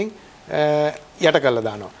වතුරෙන් යට කරලා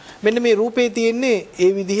දානවා. මෙන්න මේ රූපේ තියෙන්නේ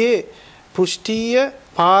ඒ විදිහේ පෘෂ්ඨීය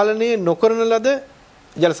පාලනය නොකරන ලද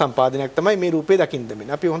ජල සම්පාදනයක් තමයි මේ රූපේ දකින්න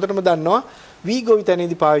දෙන්නේ. අපි හොඳටම දන්නවා වී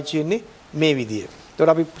ගොවිතැනේදී පාවිච්චි වෙන්නේ මේ විදිය. එතකොට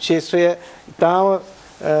අපි ශේත්‍රය ඉතාම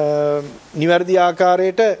නිවැරදි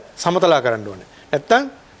ආකාරයට සමතලා කරන්න ඕනේ. නැත්තම්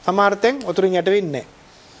සමහර තැන් වතුරින් යට වෙන්නේ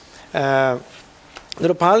නැහැ.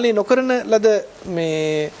 ඒතර පාලනය නොකරන ලද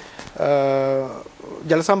මේ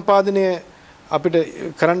ජල සම්පාදනය අපිට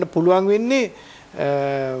කරන්න පුළුවන් වෙන්නේ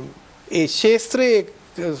ඒ ශේත්‍රයේ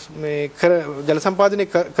මේ ජල සම්පාදනය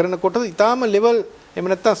කරනකොට ඊටාම ලෙවල් එහෙම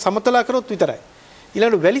නැත්නම් සමතලා කරොත් විතරයි.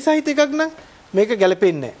 ඊළඟට වැලි සහිත එකක් නම් මේක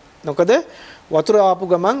ගැලපෙන්නේ නැහැ. මොකද වතුර ආපු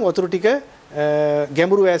ගමන් වතුර ටික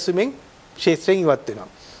ගැඹුරු ඇසුමෙන් ශේත්‍රයෙන් ඉවත් වෙනවා.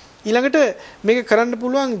 ඊළඟට මේක කරන්න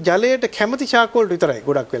පුළුවන් ජලයට කැමති ශාක වලට විතරයි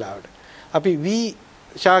ගොඩක් වෙලාවට. අපි වී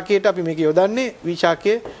ශාකයට අපි මේක යොදන්නේ වී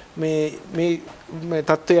ශාකයේ මේ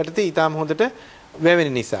තත්ත්වය යටතේ ඊටාම හොඳට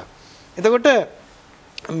වැවෙන නිසා. එතකොට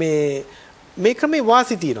මේ ක්‍රමේ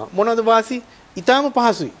වාසි තියෙනවා. මොනවද වාසි? ඊටාම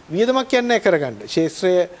පහසුයි. වියදමක් කියන්නේ කරගන්න.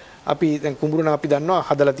 ශේත්‍රය අපි දැන් කුඹුරන අපි දන්නවා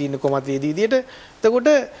හදලා තියෙන කොමතේදී විදියට. එතකොට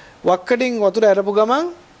වක්කඩෙන් වතුර ඇරපු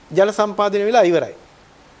ගමන් ජල සම්පාදනය වෙලා ඉවරයි.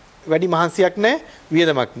 වැඩි මහන්සියක් නැහැ,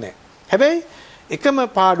 වියදමක් නැහැ. හැබැයි එකම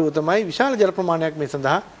පාඩුව තමයි විශාල ජල ප්‍රමාණයක් මේ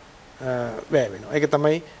සඳහා වැය වෙනවා. ඒක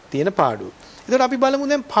තමයි තියෙන පාඩුව. ඒතකොට අපි බලමු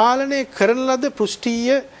දැන් පාලනය කරන ලද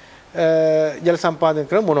පෘෂ්ඨීය ජල සම්පාදන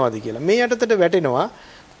ක්‍රම මොනවද කියලා. මේ යටතට වැටෙනවා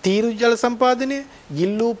තීරු ජල සම්පාදනය,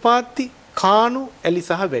 ගිල්ලූ පාත්ති, කාණු, ඇලි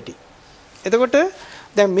සහ වැටි. එතකොට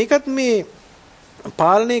දැන් මේකත් මේ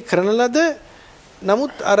පාලනය කරන ලද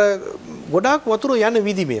නමුත් අර ගොඩාක් වතුර යන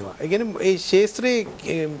විදි මේවා. ඒ කියන්නේ ඒ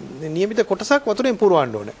ශේත්‍රයේ નિયમિત කොටසක් වතුරෙන්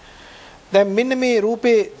පුරවන්න ඕනේ. දැන් මෙන්න මේ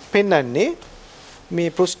රූපේ පෙන්වන්නේ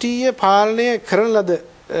මේ පෘෂ්ඨීය පාලනය කරන ලද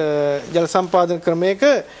ජල සම්පාදන ක්‍රමයක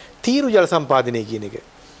තීරු ජල සම්පාදනය කියන එක.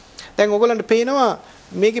 දැන් ඔයගොල්ලන්ට පේනවා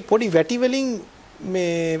මේකේ පොඩි වැටි වලින්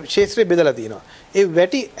මේ ශේත්‍රය බෙදලා තියෙනවා. ඒ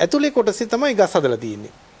වැටි ඇතුලේ කොටසේ තමයි ගස් හදලා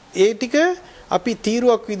තියෙන්නේ. ඒ ටික අපි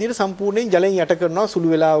තීරුවක් විදිහට සම්පූර්ණයෙන් ජලයෙන් යට කරනවා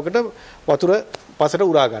සුළු වෙලාවකට වතුර පසට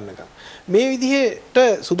උරා ගන්නකම්. මේ විදිහට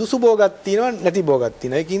සුදුසු භෝගයක් තියෙනවා නැති භෝගයක්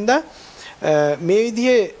තියෙනවා. ඒකින්ද මේ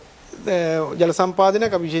විදිහේ ජල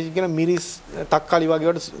සම්පාදනයක් අපි විශේෂයෙන් කියන මිරිස්, තක්කාලි වගේ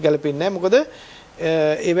වලට ගැලපෙන්නේ නැහැ. මොකද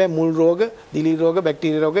ඒවැ මුල් රෝග, දිලි රෝග,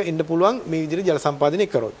 බැක්ටීරියා රෝග ඉන්න පුළුවන් මේ විදිහට ජල සම්පාදනය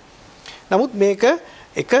කරොත්. නමුත් මේක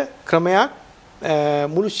එක ක්‍රමයක්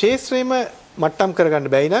මුළු ශේත්‍රයේම මට්ටම් කරගන්න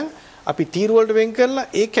බැයි නම් අපි තීරු වලට වෙන් කරලා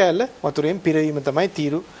ඒ කැලල වතුරෙන් පිරවීම තමයි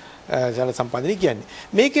තීරු ජල සම්පාදනය කියන්නේ.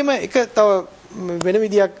 මේකෙම එක තව වෙන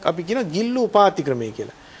විදියක් අපි කියන ගිල්ලු පාති ක්‍රමය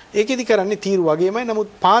කියලා. ඒකෙදි කරන්නේ තීරු වගේමයි. නමුත්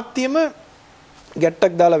පාත්තියම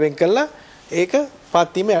ගැට්ටක් දාලා වෙන් කරලා ඒක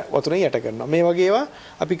පාත්තියම වතුරෙන් යට කරනවා. මේ වගේ ඒවා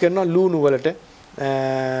අපි කරනවා ලූණු වලට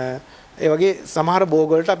ඒ වගේ සමහර භෝග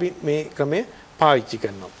වලට අපි මේ ක්‍රමය පාවිච්චි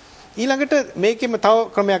කරනවා. ඊළඟට මේකෙම තව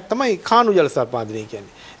ක්‍රමයක් තමයි කාණු ජල සම්පාදනය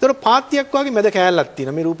කියන්නේ. ඒතර පාත්තියක් වගේ මැද කෑල්ලක්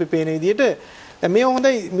තියෙනවා. මේ රූපේ පේන විදිහට දැන් මේ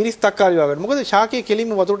හොඳයි මිරිස් තක්කාලි වගේ. මොකද ශාකයේ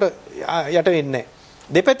කෙලින්ම වතුරට යට වෙන්නේ නැහැ.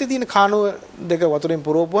 දෙපැත්තේ තියෙන කාණුව දෙක වතුරෙන්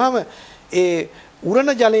පුරවපුවාම ඒ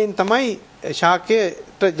උරණ ජලයෙන් තමයි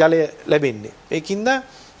ශාකයට ජලය ලැබෙන්නේ. ඒකින්ද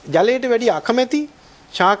ජලයට වැඩි අකමැති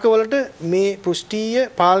ශාකවලට මේ පෘෂ්ඨීය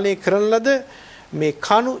පාලනය කරන ලද මේ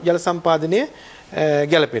කාණු ජල සම්පාදනය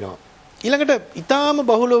ගැලපෙනවා. ඊළඟට ඊටාම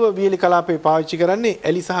බහුලව වියලි කලාපේ පාවිච්චි කරන්නේ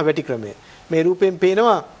ඇලි සහ වැටි ක්‍රමය. මේ රූපයෙන්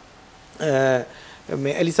පේනවා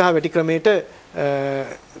මේ ඇලි සහ වැටි ක්‍රමයට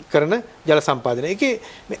කරන ජල සම්පාදනය. ඒකේ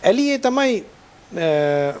මේ ඇලියේ තමයි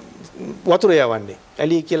වතුර යවන්නේ.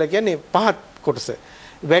 ඇලිය කියලා කියන්නේ පහත් කොටස.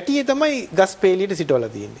 වැටියේ තමයි ගස් පේලියට සිටවලා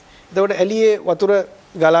තියෙන්නේ. එතකොට ඇලියේ වතුර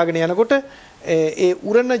ගලාගෙන යනකොට ඒ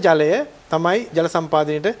උරණ ජලය තමයි ජල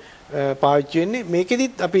සම්පාදනයට පාවිච්චි වෙන්නේ.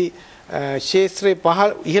 මේකෙදිත් අපි ශේත්‍රයේ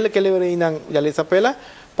ඉහළ කෙළවරේ ඉඳන් ජලය සපයලා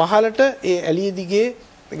පහළට ඒ ඇලිය දිගේ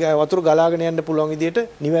වතුර ගලාගෙන යන්න පුළුවන්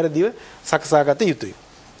විදිහට නිවැරදිව සකසා ගත යුතුයි.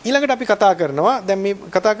 ඊළඟට අපි කතා කරනවා දැන් මේ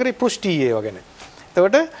කතා කරේ පෘෂ්ඨීය ඒවා ගැන.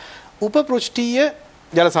 එතකොට උපපෘෂ්ඨීය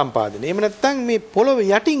ජල සම්පාදනය. එහෙම නැත්නම් මේ පොළොව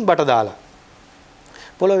යටින් බට දාලා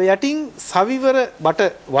පොළොව යටින් සවිවර බට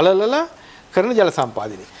වලලලා කරන ජල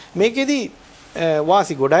සම්පාදනය. මේකෙදි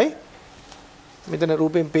වාසි ගොඩයි. මෙතන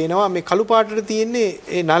රූපෙන් පේනවා මේ කළු පාටට තියෙන්නේ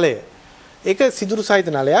ඒ නලය. ඒක සිදුරු සහිත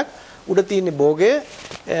නලයක්. උඩ තියෙන්නේ භෝගය.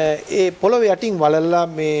 ඒ පොළොව යටින් වලලලා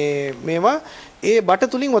මේවා ඒ බට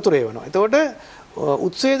තුලින් වතුර එවනවා. එතකොට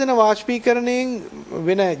උත්සේදන වාෂ්පීකරණයෙන්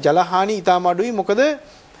වෙන ජල හානි ඊටම අඩුයි. මොකද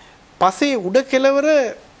පසේ උඩ කෙළවර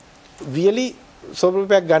වියලි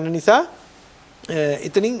ස්වරූපයක් ගන්න නිසා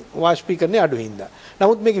එතනින් වාෂ්පීකරණය අඩු හින්දා.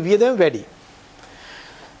 නමුත් මේකේ වියදම වැඩි.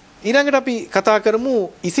 ඊළඟට අපි කතා කරමු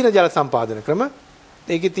ඉසින ජල සම්පාදන ක්‍රම.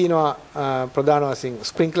 ඒකේ තියෙනවා ප්‍රධාන වශයෙන්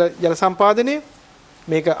ස්ප්‍රින්ක්ලර් ජල සම්පාදනය.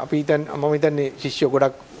 මේක අපි මම හිතන්නේ ශිෂ්‍යයෝ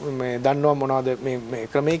ගොඩක් මේ දන්නවා මොනවද මේ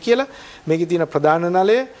ක්‍රමය කියලා. මේකේ තියෙන ප්‍රධාන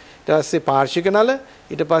නලය, ඊට පස්සේ පාර්ශ්වික නල,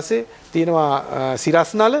 ඊට පස්සේ තියෙනවා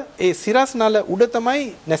සිරස් නල. ඒ සිරස් නල උඩ තමයි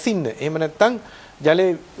නැසින්න. එහෙම නැත්නම්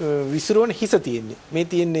ජලයේ විසිරුවන හිස තියෙන්නේ. මේ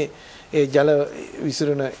තියෙන්නේ ඒ ජල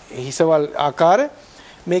විසිරුවන හිසවල් ආකාර.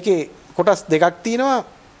 මේකේ කොටස් දෙකක් තියෙනවා.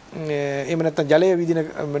 එහෙම නැත්නම් ජලයේ විදින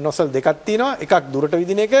නොසල් දෙකක් තියෙනවා. එකක් දුරට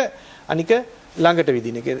විදින එක, අනික ළඟට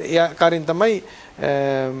විදින එක. ඒ ආකාරයෙන් තමයි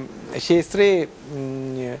ශාස්ත්‍රයේ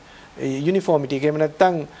යුනිෆෝමිටි එක එහෙම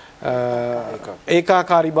නැත්නම්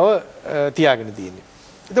ඒකාකාරී බව තියාගෙන තියෙන්නේ.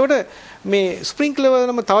 එතකොට මේ ස්ප්‍රින්ක්ලර්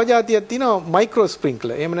වලම තව જાතියක් තියෙනවා මයික්‍රෝ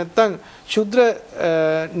ස්ප්‍රින්ක්ලර්. එහෙම නැත්නම් ක්ෂුද්‍ර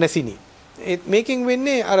නැසිනි. මේකෙන්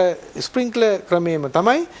වෙන්නේ අර ස්ප්‍රින්ක්ලර් ක්‍රමයේම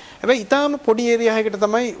තමයි. හැබැයි ඊටාම පොඩි ඒරියා එකකට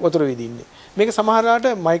තමයි වතුර විදින්නේ. මේක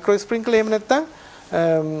සමහරවිට මයික්‍රෝ ස්ප්‍රින්ක්ලර් එහෙම නැත්නම්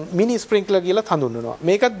මිනි ස්ප්‍රින්ක්ලර් කියලා හඳුන්වනවා.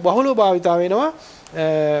 මේකත් බහුලව භාවිතා වෙනවා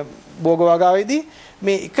භෝග වගාවේදී.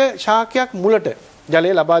 මේ එක ශාකයක් මුලට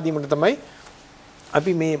ජලය ලබා දීමට තමයි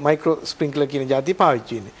අපි මේ මයික්‍රෝ ස්ප්‍රින්ක්ලර් කියන જાතිය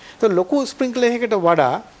පාවිච්චි වෙන්නේ. ඒතකොට ලොකු ස්ප්‍රින්ක්ලර් එකකට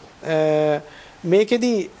වඩා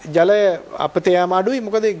මේකෙදි ජලය අපත යාම අඩුයි.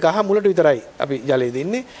 මොකද ගහ මුලට විතරයි අපි ජලය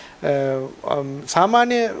දෙන්නේ.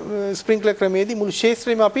 සාමාන්‍ය ස්ප්‍රින්ක්ලර් ක්‍රමයේදී මුළු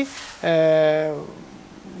ශේෂ්ත්‍රෙම අපි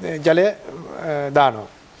ජලය දානවා.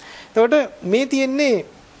 එතකොට මේ තියෙන්නේ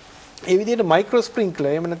ඒ විදිහට මයික්‍රෝ ස්ප්‍රින්ක්ලර්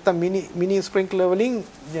එහෙම නැත්නම් මිනි ස්ප්‍රින්ක්ලර් වලින්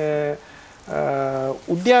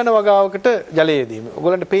උද්‍යාන වගාවකට ජලය දීම.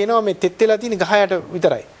 ඔයගොල්ලන්ට පේනවා මේ තෙත් වෙලා තියෙන ගහ යට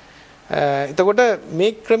විතරයි. එතකොට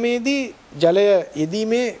මේ ක්‍රමේදී ජලය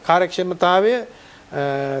යෙදීමේ කාර්යක්ෂමතාවය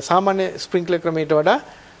සාමාන්‍ය ස්ප්‍රින්ක්ලර් ක්‍රමයට වඩා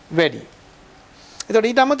වැඩි. එතකොට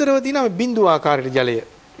ඊට අමතරව තියෙනවා බිඳු ආකාරයට ජලය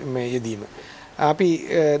මේ යෙදීම. අපි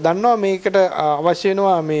දන්නවා මේකට අවශ්‍ය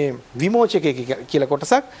වෙනවා මේ විමෝචකය කියලා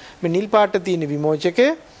කොටසක්. මේ නිල් පාට තියෙන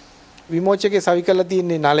විමෝචකයේ සවි කරලා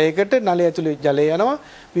තියෙන්නේ නලයකට. නලය ඇතුලේ ජලය යනවා.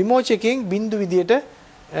 විමෝචකයෙන් බිඳු විදියට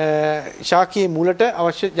ශාකයේ මුලට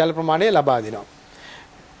අවශ්‍ය ජල ප්‍රමාණය ලබා දෙනවා.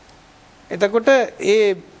 එතකොට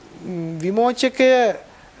ඒ විමෝචකය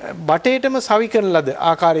බටේටම සවි කරන ලද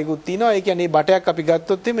ආකාරයකුත් තියෙනවා. ඒ කියන්නේ බටයක් අපි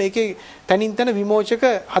ගත්තොත් මේකේ තනින් තන විමෝචක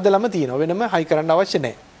හදලම තියෙනවා. වෙනම හයි කරන්න අවශ්‍ය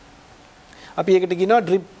නැහැ. අපි ඒකට කියනවා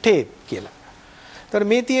ඩ්‍රිප් ටේප් කියලා. ඒතර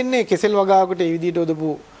මේ තියෙන්නේ කෙසෙල් වගාවකට ඒ විදිහට උදපු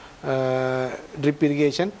ඩ්‍රිප්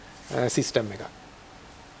ඉරිගේෂන් සිස්ටම් එකක්.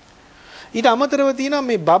 ඊට අමතරව තියෙනවා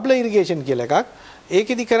මේ බබ්ලර් ඉරිගේෂන් කියලා එකක්.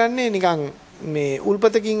 ඒකෙදි කරන්නේ නිකන් මේ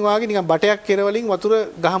උල්පතකින් වාගේ නිකන් බටයක් කෙරවලින් වතුර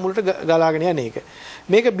ගහ මුලට ගලාගෙන යන එක.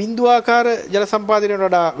 මේක බිඳුආකාර ජල සම්පාදනයට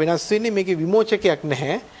වඩා වෙනස් වෙන්නේ මේකේ විමෝචකයක්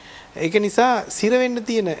නැහැ. ඒක නිසා සිර වෙන්න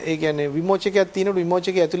තියෙන ඒ කියන්නේ විමෝචකයක් තියෙනකොට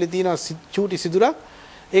විමෝචකයේ ඇතුලේ තියෙන චූටි සිදුරක්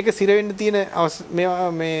ඒක සිර වෙන්න තියෙන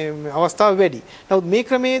මේ අවස්ථාව වැඩි. නමුත් මේ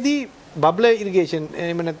ක්‍රමයේදී බබ්ලර් ඉරිගේෂන්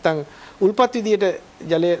එහෙම නැත්නම් උල්පත් විදියට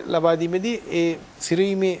ජලය ලබා දීමේදී ඒ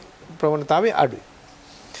සිරීමේ ප්‍රවණතාවය අඩුයි.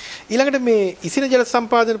 ඊළඟට මේ ඉසින ජල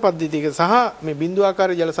සම්පාදන පද්ධතියක සහ මේ බිඳු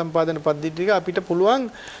ආකාර ජල සම්පාදන පද්ධතියක අපිට පුළුවන්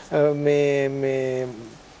මේ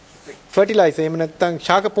ෆර්ටිලයිසර් එහෙම නැත්නම්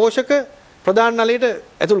ශාක පෝෂක ප්‍රධාන නලයට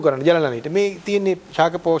ඇතුල් කරන්න ජල නලයට. මේ තියෙන්නේ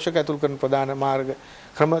ශාක පෝෂක ඇතුල් කරන ප්‍රධාන මාර්ග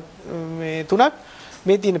ක්‍රම මේ තුනක්.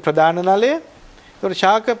 මේ තියෙන ප්‍රධාන නලය. ඒතකොට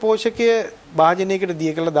ශාක පෝෂකයේ භාජනයකට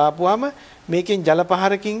දිය කරලා දාපුවාම මේකෙන් ජල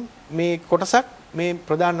පහරකින් මේ කොටසක් මේ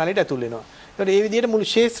ප්‍රධාන නලයට ඇතුල් වෙනවා. ඒතකොට මේ විදිහට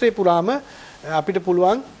මුළු ශේෂ්ත්‍රය පුරාම අපිට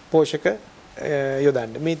පුළුවන් පෝෂක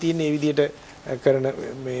යොදන්න. මේ තියෙන මේ විදිහට කරන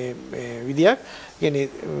මේ විදියක්. කියන්නේ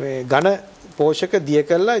මේ ඝන පෝෂක දිය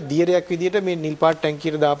කරලා දියරයක් විදිහට මේ නිල් පාට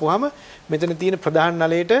ටැංකියට දාපුවාම මෙතන තියෙන ප්‍රධාන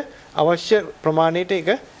නලයට අවශ්‍ය ප්‍රමාණයට ඒක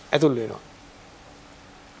ඇතුල් වෙනවා.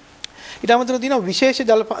 ඊට අමතරව තියෙනවා විශේෂ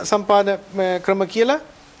ජල සම්පාදන ක්‍රම කියලා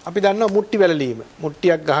අපි දන්නවා මුට්ටි වැලලීම.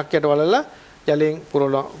 මුට්ටියක් ගහක් යට වලලා ජලයෙන්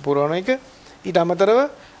පුරවන එක. ඊට අමතරව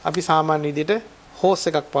අපි සාමාන්‍ය විදිහට හෝස්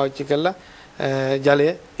එකක් පාවිච්චි කරලා ජලය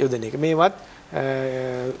යොදන එක. මේවත්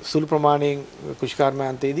සුළු ප්‍රමාණයෙන්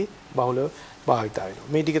කෘෂිකාර්මාන්තයේදී බහුලව භාවිතා වෙනවා.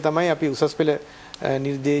 මේ ටික තමයි අපි උසස් පෙළ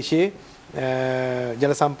නිර්දේශයේ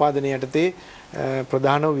ජල සම්පාදනය යටතේ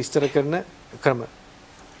ප්‍රධානව විස්තර කරන ක්‍රම.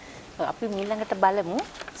 අපි ඊළඟට බලමු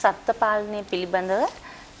සත්ත්ව පාලනය පිළිබඳව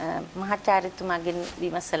මහාචාර්යතුමාගෙන්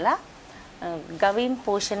විමසලා ගවීන්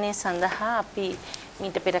පෝෂණය සඳහා අපි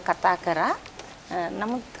මීට පෙර කතා කරා.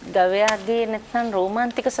 නමුත් ගවයාගේ නැත්නම්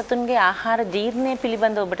රෝමාන්තික සතුන්ගේ ආහාර ජීර්ණය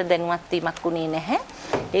පිළිබඳව ඔබට දැනුවත් වීමක් උනේ නැහැ.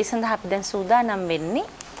 ඒ සඳහා අපි දැන් සූදානම් වෙන්නේ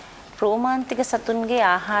රෝමාන්තික සතුන්ගේ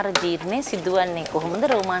ආහාර ජීර්ණය සිදුවන්නේ කොහොමද?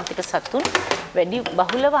 රෝමාන්තික සතුන් වැඩි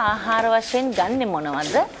බහුලව ආහාර වශයෙන් ගන්නෙ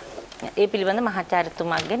මොනවද? ඒ පිළිබඳ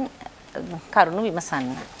මහාචාර්යතුමාගෙන් කරුණු විමසන්න.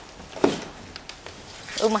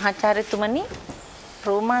 මහාචාර්යතුමනි,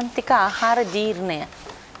 රෝමාන්තික ආහාර ජීර්ණය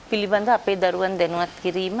පිළිබඳ අපේ දරුවන් දැනුවත්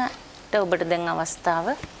කිරීමට ඔබට දැන් අවස්ථාව.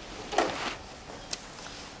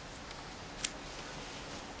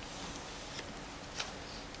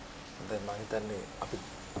 දැන් මම හිතන්නේ අපි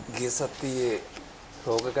ගිය සතියේ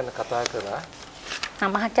රෝග ගැන කතා කරා.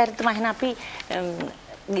 මහාචාර්යතුමා එහෙනම් අපි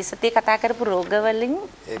ගිය සතියේ කතා කරපු රෝග වලින්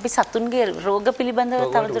අපි සතුන්ගේ රෝග පිළිබඳව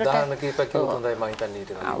තවදුරටත් උදාහරණ කීපයක් කිව්වොත් හොඳයි මම හිතන්නේ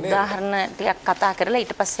ඊට කලින්. උදාහරණ ටිකක් කතා කරලා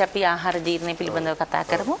ඊට පස්සේ අපි ආහාර ජීර්ණය පිළිබඳව කතා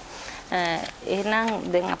කරමු. එහෙනම්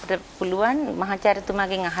දැන් අපිට පුළුවන්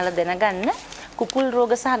මහාචාර්යතුමාගෙන් අහලා දැනගන්න කුකුල්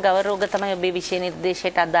රෝග සහ ගව රෝග තමයි ඔබේ විෂය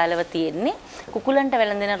නිර්දේශයට අදාළව තියෙන්නේ. කුකුලන්ට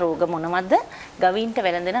වැළඳෙන රෝග මොනවද? ගවීන්ට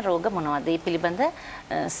වැළඳෙන රෝග මොනවද? මේ පිළිබඳ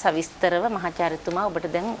සවිස්තරව මහාචාර්යතුමා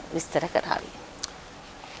ඔබට දැන් විස්තර කරાવી.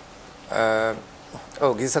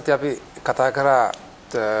 ගිය සතියේ අපි කතා කරා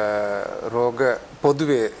රෝග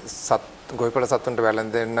පොදුවේ ගොවිපළ සතුන්ට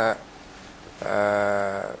වැළඳෙන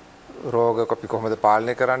රෝග අපි කොහොමද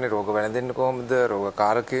පාලනය කරන්නේ, රෝග වැළඳෙන්නේ කොහොමද, රෝග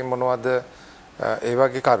කාරකේ මොනවද, ඒ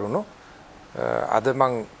වගේ කරුණු. අද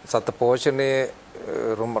මං සත්ත්ව පෝෂණයේ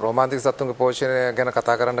රෝමාන්තික සතුන්ගේ පෝෂණය ගැන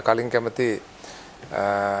කතා කරන්න කලින් කැමති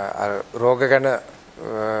රෝග ගැන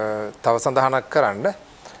තව සඳහනක් කරන්න.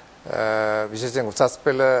 විශේෂයෙන් උසස්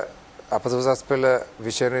පෙළ අපත උසස් පෙළ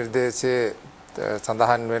විෂය නිර්දේශයේ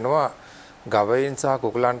සඳහන් වෙනවා ගවයින් සහ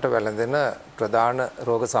කුකුලන්ට වැළඳෙන ප්‍රධාන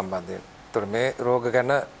රෝග සම්බන්ධයෙන්. ඒතර මේ රෝග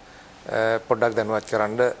ගැන පොඩ්ඩක් දැනුවත්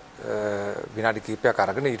කරන්න විනාඩි කිහිපයක්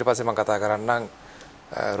අරගෙන ඊට පස්සේ මම කතා කරන්නම්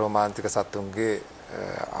රෝමාන්තික සතුන්ගේ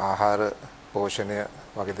ආහාර පෝෂණය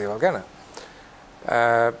වගේ දේවල් ගැන.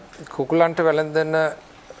 කුකුලන්ට වැළඳෙන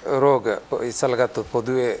රෝග ඉස්සල ගත්තොත්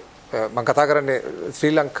පොදුවේ මම කතා කරන්නේ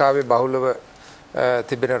ශ්‍රී ලංකාවේ බහුලව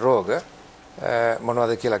තිබෙන රෝග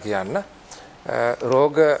මොනවද කියලා කියන්න.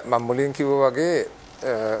 රෝග මම මුලින් කිව්වා වගේ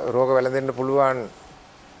රෝග වැළඳෙන්න පුළුවන්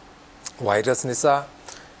වෛරස් නිසා,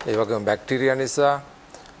 ඒ වගේම බැක්ටීරියා නිසා,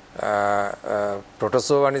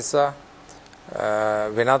 ප්‍රොටෝසෝවා නිසා,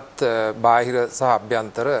 වෙනත් බාහිර සහ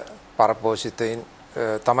අභ්‍යන්තර පරපෝෂිතයින්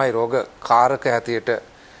තමයි රෝග කාරක හැටියට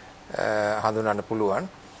හඳුනන්න පුළුවන්.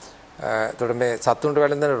 එතකොට මේ සතුන්ට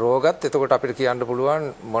වැළඳෙන රෝගත් එතකොට අපිට කියන්න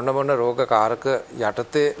පුළුවන් මොන මොන රෝග කාරක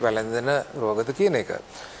යටතේ වැළඳෙන රෝගද කියන එක.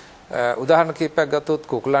 උදාහරණ කිහිපයක් ගත්තොත්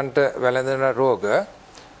කුකුලන්ට වැළඳෙන රෝග,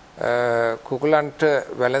 කුකුලන්ට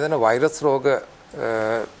වැළඳෙන වෛරස් රෝග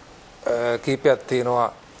කිහිපයක් තියෙනවා.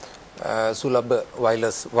 සුලභ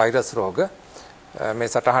වෛරස් රෝග මේ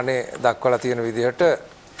සටහනේ දක්වලා තියෙන විදිහට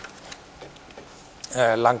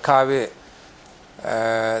ලංකාවේ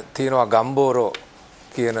තියෙනවා ගම්බෝරෝ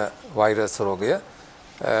කියන වෛරස් රෝගය.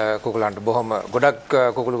 කුකුලන්ට බොහොම ගොඩක්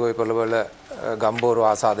කුකුළු ගොවිපළවල ගම්බෝරෝ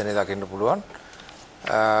ආසාදනය දකින්න පුළුවන්.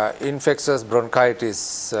 ඉන්ෆෙක්ෂස් බ්‍රොන්කයිටිස්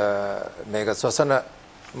මේක ශ්වසන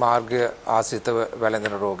මාර්ගය ආශ්‍රිතව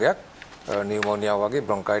වැළඳෙන රෝගයක්. නියුමෝනියා වගේ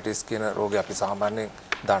බ්‍රොන්කයිටිස් කියන රෝගය අපි සාමාන්‍යයෙන්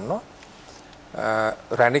දන්නවා.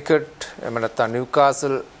 රැනිකට් එහෙම නැත්නම්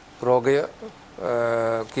නිව්කාසල් රෝගය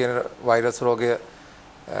කියන වෛරස් රෝගය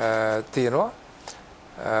තියෙනවා.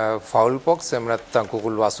 ෆවුල් පොක්ස් එහෙම නැත්නම්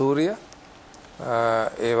කුකුල් වසූරිය,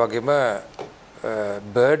 ඒ වගේම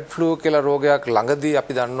බර්ඩ් ෆ්ලූ කියලා රෝගයක් ළඟදී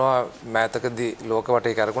අපි දන්නවා මෑතකදී ලෝක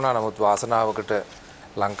වටේ කරකුණා. නමුත් වාසනාවකට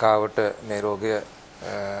ලංකාවට මේ රෝගය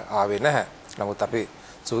ආවේ නැහැ. නමුත් අපි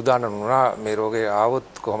සූදානම් වුණා මේ රෝගය ආවොත්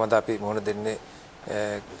කොහොමද අපි මුහුණ දෙන්නේ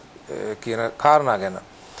කියන කාරණා ගැන.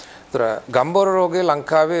 ඒතර ගම්බෝර රෝගය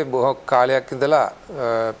ලංකාවේ බොහෝ කාලයක් ඉඳලා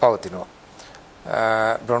පවතිනවා.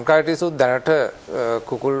 බ්‍රොන්කයිටිස් උත් දැනට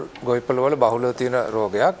කුකුල් ගොවිපළවල බහුලව තියෙන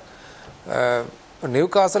රෝගයක්.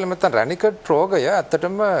 නිව්කාසල් නැත්නම් රැනිකට් රෝගය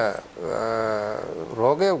ඇත්තටම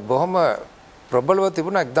රෝගය බොහොම ප්‍රබලව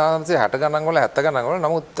තිබුණා 1960 ගණන් වල 70 ගණන් වල.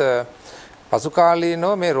 නමුත් පසු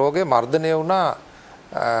කාලීනව මේ රෝගය මර්ධනය වුණා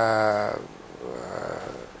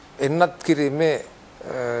එන්නත් කිරීමේ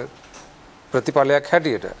ප්‍රතිඵලයක්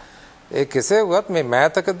හැටියට. ඒ කෙසේ වුවත් මේ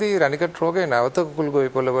මෑතකදී රැනිකට් රෝගය නැවත කුකුල්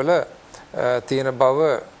ගොවිපළවල තියෙන බව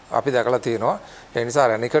අපි දැකලා තියෙනවා. ඒ නිසා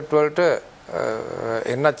රැනිකට් වලට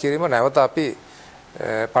එන්නත් කිරීම නැවත අපි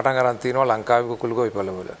පටන් ගන්න තියෙනවා ලංකාවේ කුකුළු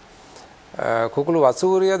ගොවිපළවල. කුකුළු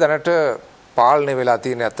වසූරිය දැනට පාලනය වෙලා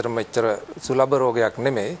තියෙන ඇත්තටම එච්චර සුලභ රෝගයක්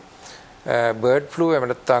නෙමෙයි. බර්ඩ් ෆ්ලූ එහෙම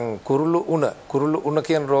නැත්නම් කුරුළු උණ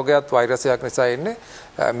කියන රෝගයත් වෛරසයක් නිසා එන්නේ.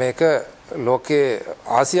 මේක ලෝකේ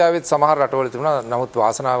ආසියාවෙත් සමහර රටවල තිබුණා. නමුත්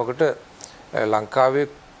වාසනාවකට ලංකාවේ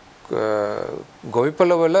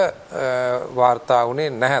ගොවිපළවල වාර්තා වුණේ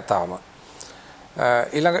නැහැ තාම.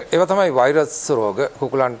 ඊළඟ ඒවා තමයි වෛරස් රෝග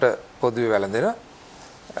කුකුලන්ට පොදුවේ වැළඳෙන.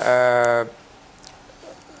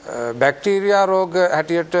 බැක්ටීරියා රෝග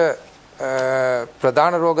හැටියට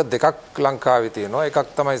ප්‍රධාන රෝග දෙකක් ලංකාවේ තියෙනවා.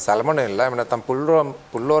 එකක් තමයි සල්මොනෙල්ලා එහෙම නැත්නම්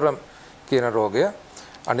පුල්ලෝරම් කියන රෝගය.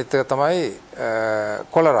 අනිත් එක තමයි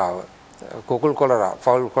කොලරාව. කුකුල් කොලරා,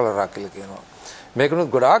 ෆවුල් කොලරා කියලා කියනවා. මේකනොත්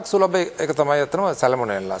ගොඩාක් සුලභ එක තමයි අතනම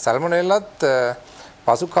සල්මොනෙල්ලා. සල්මොනෙල්ලත්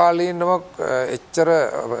පසු කාලීනව එච්චර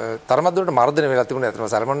තරමක් දුරට මර්ධනය වෙලා තිබුණේ අතනම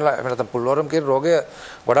සල්මොනෙල්ලා එහෙම නැත්නම් පුල්ලෝරම් කියන රෝගය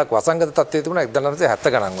ගොඩාක් වසංගත තත්ත්වයේ තිබුණා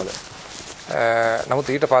 1970 ගණන් වල. නමුත්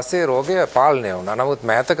ඊට පස්සේ රෝගය පාලනය වුණා. නමුත්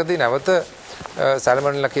මෑතකදී නැවත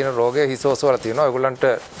සැලමොනෙල්ලා කියන රෝගය හිසෝසවල තියෙනවා. ඒගොල්ලන්ට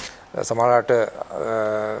සමහරවිට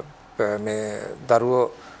මේ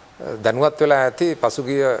දරුවෝ දැනුවත් වෙලා ඇති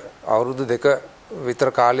පසුගිය අවුරුදු දෙක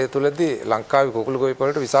විතර කාලය තුලදී ලංකාවේ කුකුළු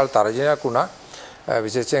ගොවිපළවලට විශාල තර්ජනයක් වුණා.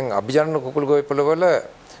 විශේෂයෙන් අභිජනන කුකුළු ගොවිපළවල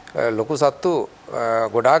ලොකු සත්තු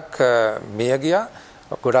ගොඩාක් මිය ගියා.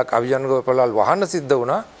 ගොඩාක් අභිජනන ගොවිපළවල් වහන්න සිද්ධ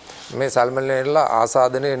වුණා මේ සැලමොනෙල්ලා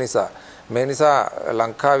ආසාදනය නිසා. මේ නිසා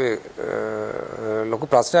ලංකාවේ ලොකු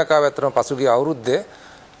ප්‍රශ්නයක් ආව ඇත්තටම පසුගිය අවුරුද්දේ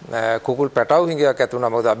කුකුල් පැටවු හිඟයක් ඇති වුණා.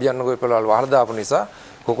 මොකද අභියන්න ගොවිපළවල් වහලා දාපු නිසා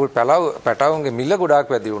කුකුල් පැටවුන්ගේ මිල ගොඩාක්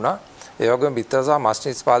වැඩි වුණා. ඒ වගේම බිත්තර සහ මස්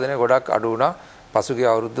නිෂ්පාදනය ගොඩාක් අඩු වුණා පසුගිය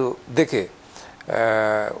අවුරුදු දෙකේ.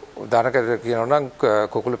 උදාහරණයක් කියනවා නම්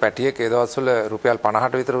කුකුළු පැටියෙක් ඒ දවස්වල රුපියල්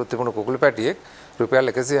 50ට විතර තිබුණු කුකුළු පැටියෙක්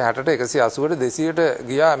රුපියල් 160ට 180ට 200ට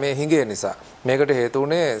ගියා මේ හිඟේ නිසා. මේකට හේතු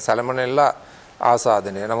වුණේ සැලමොනෙල්ලා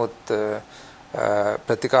ආසාදනය. නමුත්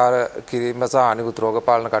ප්‍රතිකාර කිරීම සහ අනිකුත් රෝග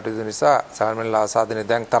පාලන කටයුතු නිසා සැලමොනෙල්ලා ආසාදනය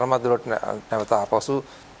දැන් තරමක් දුරට නැවත ආපසු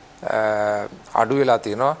අඩු වෙලා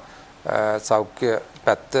තියෙනවා. සෞඛ්‍ය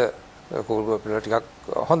පැත්ත කුකුල් ගොවිපළ ටිකක්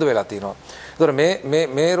හොඳ වෙලා තියෙනවා.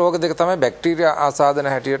 ඒතකොට මේ රෝග දෙක තමයි බැක්ටීරියා ආසාදන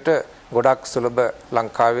හැටියට ගොඩක් සුලභ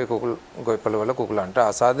ලංකාවේ කුකුල් ගොවිපළවල කුකුලන්ට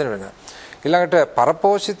ආසාදනය වෙනවා. ඊළඟට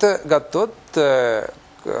පරපෝෂිත ගත්තොත්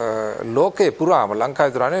ලෝකේ පුරාම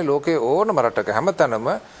ලංකාවේ විතරනේ ලෝකේ ඕනම රටක හැමතැනම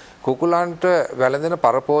කුකුලන්ට වැළඳෙන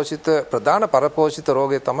ප්‍රධාන පරපෝෂිත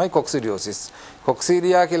රෝගය තමයි කොක්සිඩියෝසිස්.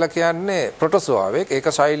 කොක්සීඩියා කියලා කියන්නේ ප්‍රොටෝසෝවාවෙක්.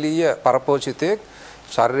 ඒක ශෛලීය පරපෝෂිතයෙක්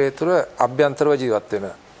ශරීරය තුළ අභ්‍යන්තරව ජීවත්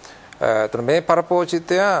වෙන. එතන මේ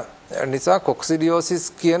පරපෝෂිතය නිසා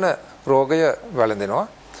කොක්සිඩියෝසිස් කියන රෝගය වැළඳෙනවා.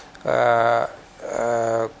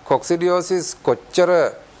 කොක්සිඩියෝසිස් කොච්චර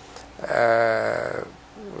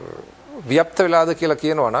ව්‍යාප්ත වෙලාද කියලා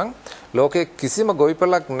කියනවා නම් ලෝකේ කිසිම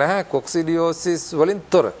ගොවිපළක් නැහැ කොක්සිඩියෝසිස් වලින්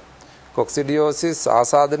තොර. කොක්සිඩියෝසිස්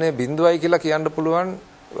ආසාදනයේ බිඳුවයි කියලා කියන්න පුළුවන්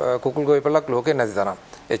කුකුල් ගොවිපළක් ලෝකේ නැති තරම්.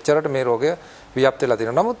 එච්චරට මේ රෝගය ව්‍යාප්ත වෙලා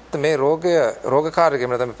තියෙනවා. නමුත් මේ රෝගකාරකම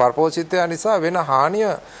නැත්නම් පරපෝෂිතය නිසා වෙන හානිය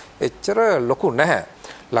එච්චර ලොකු නැහැ.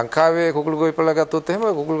 ලංකාවේ කුකුල් ගොවිපළ ගත්තොත් එහෙම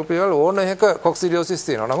කුකුල් ගොවිපළ ඕන එක කොක්සිඩියෝසිස්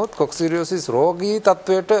තියෙනවා. නමුත් කොක්සිඩියෝසිස් රෝගී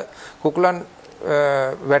තත්වයට කුකුලන්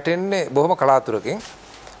වැටෙන්නේ බොහොම කලාතුරකින්.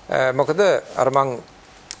 මොකද අර මං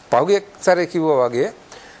පහුගිය සැරේ කිව්වා වගේ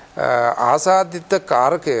ආසාදිත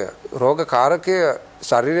කාරකය රෝග කාරකය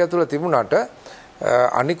ශරීරය තුළ තිබුණාට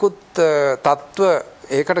අනිකුත් තත්ත්ව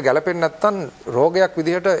ඒකට ගැලපෙන්නේ නැත්නම් රෝගයක්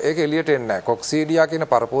විදිහට ඒක එළියට එන්නේ නැහැ. කොක්සීඩියා කියන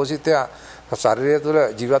පරපෝෂිතය ශරීරය තුළ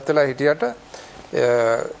ජීවත් වෙලා හිටියට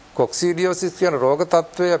කොක්සීඩියෝසිස් කියන රෝග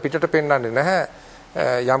තත්ත්වය පිටට පෙන්වන්නේ නැහැ.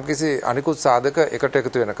 යම්කිසි අනිකුත් සාධක එකට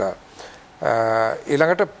එකතු වෙනක.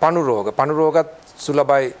 ඊළඟට පණු රෝගත්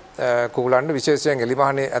සුලභයි කුකුලන්ට විශේෂයෙන්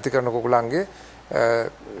එලිමහනේ ඇති කරන කුකුලන්ගේ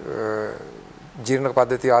ජීර්ණ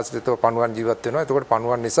පද්ධතිය ආශ්‍රිතව පණුවන් ජීවත් වෙනවා. එතකොට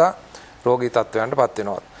පණුවන් නිසා රෝගී තත්ත්වයන්ටපත්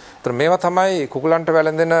වෙනවා. ඒතර මේවා තමයි කුකුලන්ට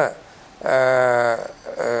වැළඳෙන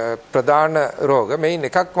ප්‍රධාන රෝග. මේන්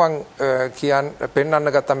එකක් මං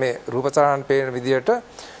පෙන්වන්න ගත්තා මේ රූපසරහන් පේන විදියට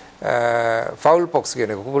ෆවුල් පොක්ස්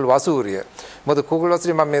කියන කුකුල් වසූරිය. මොකද කුකුල්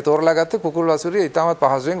වසූරිය මම මේ තෝරලා ගත්තේ කුකුල් වසූරිය ඉතාමත්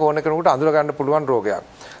පහසුවෙන් ඕන කෙනෙකුට අඳුර ගන්න පුළුවන් රෝගයක්.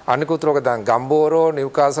 අනිකුත් රෝග දැන් ගම්බෝරෝ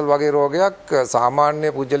නිව්කාසල් වගේ රෝගයක්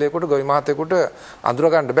සාමාන්‍ය පුජ්‍යලයකට ගොවි මහතෙකුට අඳුර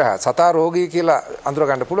ගන්න බෑ. සතා රෝගී කියලා අඳුර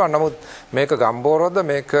ගන්න පුළුවන්. නමුත් මේක ගම්බෝරෝද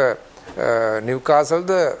මේක නිව්කාසල්ද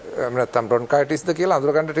නැත්නම් බ්‍රොන්කයිටිස්ද කියලා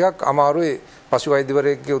අඳුර ගන්න ටිකක් අමාරුයි පශු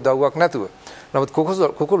වෛද්‍යවරයෙක්ගේ උදව්වක් නැතුව. නමුත්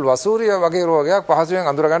කුකුල් වසූරිය වගේ රෝගයක් පහසුවෙන්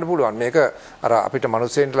අඳුර ගන්න පුළුවන්. මේක අර අපිට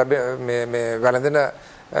මිනිස්සෙන්ට මේ වැළඳෙන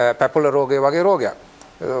පැපොල රෝගය වගේ රෝගයක්.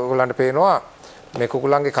 ඔයගොල්ලන්ට පේනවා මේ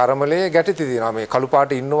කුකුලන්ගේ කර්මලයේ ගැටිති තියෙනවා. මේ කළු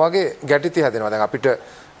පාට ඉන්න වගේ ගැටිති හැදෙනවා. දැන් අපිට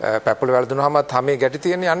පැපොල වැළඳුනහම හැමේ ගැටි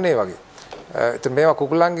තියෙන්නේ යන්නේ වගේ. ඉතින් මේවා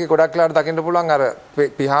කුකුලන්ගේ ගොඩක් වෙලාවට දකින්න පුළුවන් අර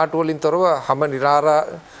පිහාටු වලින් තොරව හැම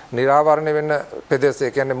නිරාවරණය වෙන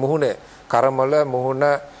ප්‍රදේශය. කියන්නේ මුහුණේ කර්මල මුහුණ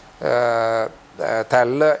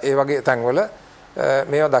තැල්ල ඒ වගේ තැන්වල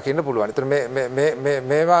මේවා දකින්න පුළුවන්. ඒතර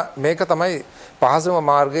මේවා මේක තමයි පහසුම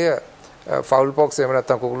මාර්ගය ෆවුල් පොක්ස් එහෙම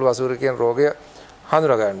නැත්නම් කුකුළු වසූරිය කියන රෝගය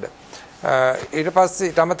හඳුනා ගන්න. ඊට පස්සේ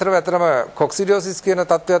ඊට අමතරව ඇත්තටම කොක්සිඩියෝසිස් කියන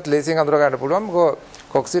තත්ත්වයක් ලේසියෙන් හඳුනා ගන්න පුළුවන්. මොකද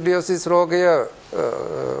කොක්සිඩියෝසිස් රෝගය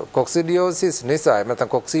කොක්සිඩියෝසිස් නිසා නැත්නම්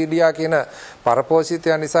කොක්සීඩියා කියන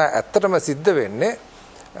පරපෝෂිතය නිසා ඇත්තටම සිද්ධ වෙන්නේ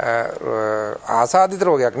ආසාදිත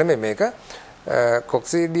රෝගයක් නෙමෙයි මේක.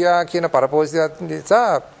 කොක්සීඩියා කියන පරපෝෂිතය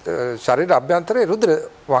නිසා ශරීර අභ්‍යන්තරයේ රුධිර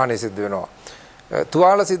වාහනය සිද්ධ වෙනවා.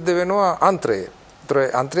 තුවාල සිද්ධ වෙනවා අන්ත්‍රයේ. ඒතර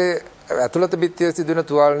අන්ත්‍රයේ ඇතුළත බිත්තියේ සිද්ධ වෙන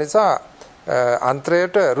තුවාල නිසා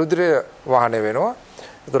අන්ත්‍රයට රුධිරය වාහනය වෙනවා.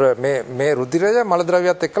 ඒතර මේ රුධිරය මල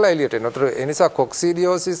ද්‍රව්‍යات එක්කලා එළියට එනවා. ඒතර ඒ නිසා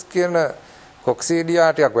කොක්සීඩියෝසිස් කියන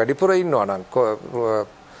කොක්සීඩියා ටිකක් වැඩිපුර ඉන්නවා නම්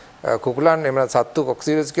කුකුලන් එමෙන්න සත්තු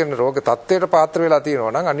කොක්සීඩියෝසිස් කියන රෝග තත්ත්වයට පාත්‍ර වෙලා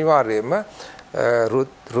තියෙනවා නම් අනිවාර්යයෙන්ම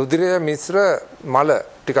රුධිරය මිශ්‍ර මල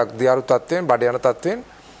ටිකක් දියාරු තත්ත්වයෙන් බඩ යන තත්ත්වයෙන්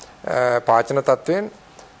පාචන තත්ත්වයෙන්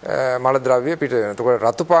මල ද්‍රව්‍ය පිට වෙනවා. එතකොට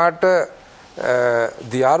රතු පාට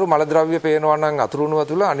දියාරු මල ද්‍රව්‍ය පේනවා නම් අතුරුණුව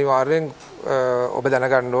තුල අනිවාර්යෙන් ඔබ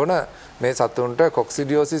දැනගන්න ඕන මේ සතුන්ට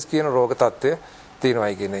කොක්සිඩියෝසිස් කියන රෝග තත්ත්වය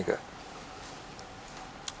තියෙනවායි කියන එක.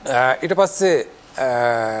 ඊට පස්සේ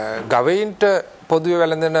ගවයින්ට පොදුවේ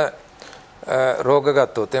වැළඳෙන රෝග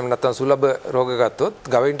ගත්තොත් එහෙම නැත්නම් සුලභ රෝග ගත්තොත්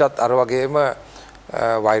ගවයින්ටත් අර වගේම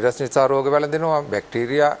වෛරස් නිසා රෝග වැළඳෙනවා,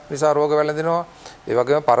 බැක්ටීරියා නිසා රෝග වැළඳෙනවා, ඒ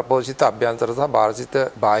වගේම පරපෝෂිත අභ්‍යන්තර සහ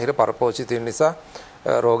බාහිර පරපෝෂිතයන් නිසා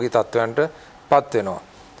රෝගී තත්ත්වයන්ට පත් වෙනවා.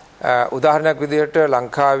 උදාහරණයක් විදිහට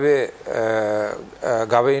ලංකාවේ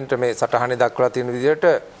ගවයින්ට මේ සටහනේ දක්වලා තියෙන විදිහට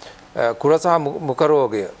කුර සහ මුඛ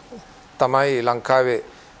රෝගය තමයි ලංකාවේ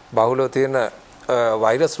බහුලව තියෙන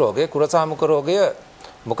වෛරස් රෝගය. කුර සහ මුඛ රෝගය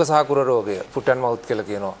මුඛ සහ කුර රෝගය foot and mouth කියලා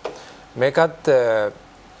කියනවා. මේකත්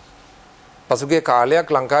පසුගිය කාලයක්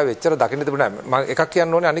ලංකාවේ එච්චර දකින්න තිබුණේ නැහැ. මම එකක්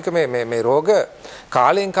කියන්න ඕනේ අනික මේ රෝග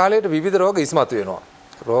කාලයෙන් කාලයට විවිධ රෝග ඉස්මතු වෙනවා.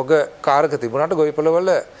 රෝග කාරක තිබුණාට ගොවිපළවල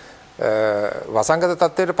වසංගත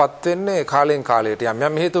තත්ත්වයට පත් වෙන්නේ කාලයෙන් කාලයට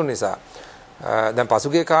යම් හේතුන් නිසා. දැන්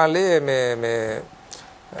පසුගිය කාලේ මේ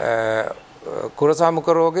කුර සහ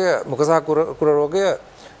මුඛ රෝගය, මුඛ සහ කුර රෝගය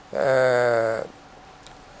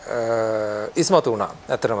ඉස්මතු වුණා.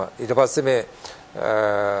 ඇත්තටම ඊට පස්සේ මේ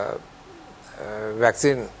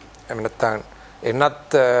වැක්සින් එහෙම නැත්නම් එන්නත්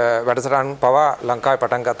වැඩසටහන් පවා ලංකාවේ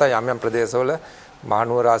පටන් ගත්තා යම් ප්‍රදේශවල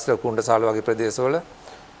මහනුවර ආශ්‍රිත කුණ්ඩසාල වගේ ප්‍රදේශවල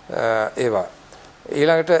ඒවා.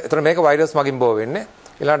 ඊළඟට එතන මේක වෛරස් මගින් බෝ වෙන්නේ.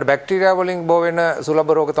 ඊළඟට බැක්ටීරියා වලින් බෝ වෙන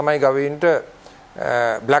සුලභ රෝග තමයි ගවයින්ට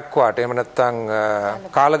බ්ලැක් ක්වාට් එහෙම නැත්නම්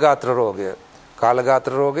කාලගාත්‍ර රෝගය.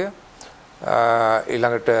 කාලගාත්‍ර රෝගය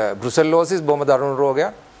ඊළඟට බෘසෙලෝසිස් බොම දරුණු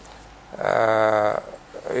රෝගයක්.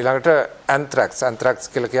 ඊළඟට ඇන්ත්‍රැක්ස්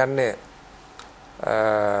කියලා කියන්නේ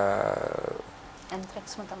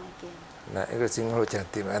ඇන්ත්‍රැක්ස්ම තමයි කියන්නේ. නෑ ඒක සිංහල වචනයක්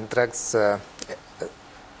තියෙනවා.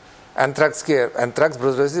 ඇන්ත්‍රැක්ස්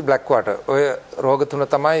බෘසෙලෝසිස් බ්ලැක් ක්වාට් ඔය රෝග තුන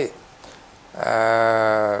තමයි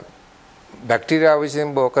බැක්ටීරියා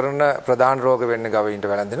විසින් බෝ කරන ප්‍රධාන රෝග වෙන්නේ ගවයින්ට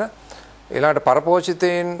වැළඳෙන. ඊළඟට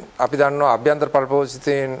පරපෝෂිතයින් අපි දන්නවා අභ්‍යන්තර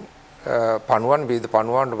පරපෝෂිතයින් පණුවන් විවිධ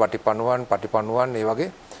පණුවන් වටිපණුවන් පටිපණුවන් මේ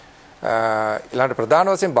වගේ ඊළඟට ප්‍රධාන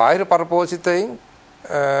වශයෙන් බාහිර පරපෝෂිතයින්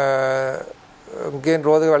ගෙන්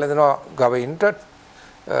රෝග වැළඳෙනවා ගවයින්ට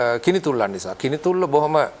කිනිතුල්ලන් නිසා. කිනිතුල්ල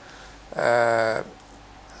බොහොම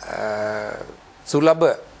සුලභ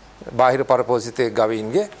බාහිර පරපෝෂිතයේ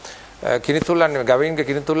ගවයින්ගේ ගවයින්ගේ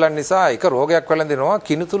කිනිතුල්ලන් නිසා එක රෝගයක් වැළඳෙනවා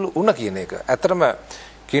කිනිතුල් උණ කියන එක. ඇත්තටම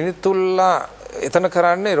කිනිතුල්ලා එතන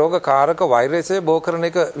කරන්නේ රෝගකාරක වෛරසය බෝ කරන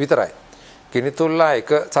එක විතරයි. කිනිතුල්ලා එක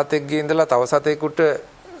සතෙක්ගේ ඉඳලා තව සතෙකුට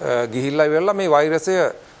ගිහිල්ලා ඉවරලා මේ වෛරසය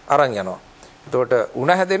අරන් යනවා. එතකොට උණ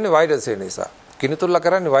හැදෙන්නේ වෛරසය නිසා. කිනිතුල්ලා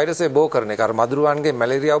කරන්නේ වෛරසය බෝ කරන එක. අර මදුරුවන්ගේ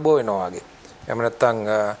මැලේරියාව බෝ වෙනවා වගේ. එහෙම නැත්නම්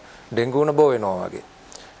ඩෙන්ගු උණ බෝ වෙනවා වගේ.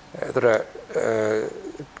 එතකොට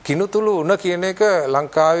කිනිතුළු උණ කියන එක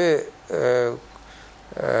ලංකාවේ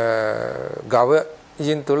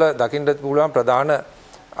ගවයින් තුල දකින්න පුළුවන් ප්‍රධාන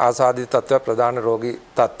ආසාදිත තත්ත්වයක්, ප්‍රධාන රෝගී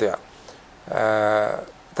තත්ත්වයක්.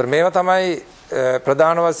 ඒතර මේවා තමයි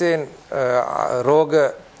ප්‍රධාන වශයෙන් රෝග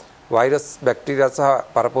වෛරස් බැක්ටීරියා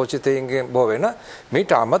සහ පරපෝෂිතයින්ගෙන් බෝ වෙන.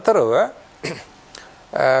 මීට අමතරව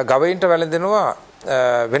ගවයින්ට වැළඳෙනවා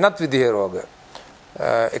වෙනත් විදිහේ රෝග.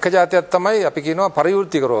 එක જાතියක් තමයි අපි කියනවා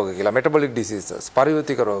පරිවෘත්තික රෝග කියලා, මෙටබොලික් ඩිසීසස්.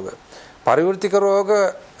 පරිවෘත්තික රෝග. පරිවෘත්තික රෝග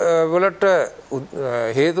වලට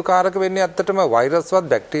හේතුකාරක වෙන්නේ ඇත්තටම වෛරස්වත්,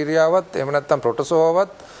 බැක්ටීරියාවත්, එහෙම නැත්නම්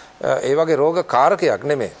ප්‍රොටෝසෝවාවත් ඒ වගේ රෝග කාරකයක්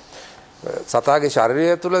නෙමෙයි. සතාගේ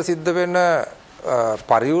ශරීරය තුළ සිද්ධ වෙන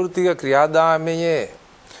පරිවෘත්තික ක්‍රියාදාමයේ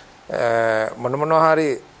මොනවා හරි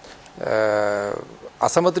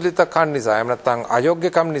අසමතුලිතකම් නිසා එහෙම නැත්නම්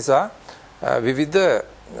අයෝග්‍යකම් නිසා විවිධ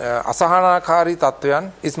අසහනාකාරී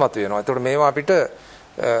තත්වයන් ඉස්මතු වෙනවා. ඒතකොට මේවා අපිට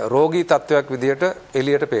රෝගී තත්වයක් විදිහට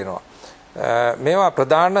එළියට පේනවා. මේවා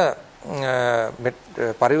ප්‍රධාන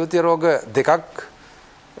පරිවෘත්තීය රෝග දෙකක්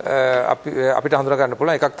අපිට හඳුනා ගන්න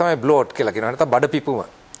පුළුවන්. එකක් තමයි බ්ලෝට් කියලා කියනවා. නැත්නම් බඩ පිපුම.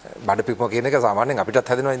 බඩ පිපුම කියන එක සාමාන්‍යයෙන් අපිටත්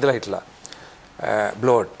හැදෙනවා ඉඳලා හිටලා.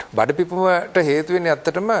 බ්ලෝට් බඩ පිපුමට හේතු වෙන්නේ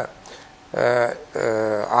ඇත්තටම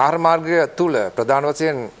ආහාර මාර්ගය තුල ප්‍රධාන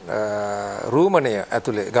වශයෙන් රූමණය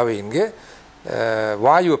ඇතුලේ ගවයින්ගේ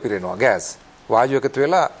වායුව පිරෙනවා ගෑස්. වායුව එකතු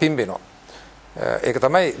වෙලා පිම්බෙනවා. ඒක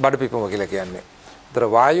තමයි බඩ පිපුම කියලා කියන්නේ. ඒතර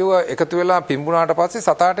වායුව එකතු වෙලා පිම්බුණාට පස්සේ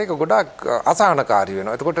සතාට ඒක ගොඩාක් අසහනකාරී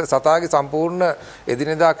වෙනවා. එතකොට සතාගේ සම්පූර්ණ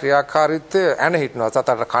එදිනෙදා ක්‍රියාකාරීත්වය ඇන හිටිනවා.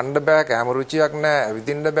 සතාට කන්න බෑ, කැම රුචියක් නැහැ,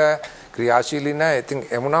 ඇවිදින්න බෑ, ක්‍රියාශීලී නැහැ. ඉතින්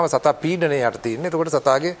එමුණාම සතා පීඩනයේ යට තියෙන්නේ. එතකොට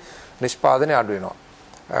සතාගේ නිෂ්පාදනය අඩු වෙනවා.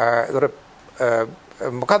 ඒතර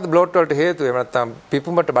මොකද්ද බ්ලෝට් වලට හේතුව? එහෙම නැත්නම්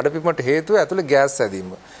පිපුමට බඩ පිපුමට හේතුව ඇතුලේ ගෑස්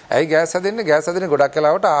හැදීම. ඇයි ගෑස් හැදෙන්නේ? ගෑස් හැදෙන්නේ ගොඩක්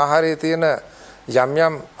වෙලාවට ආහාරයේ තියෙන යම්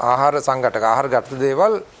යම් ආහාර සංඝටක ආහාර ගත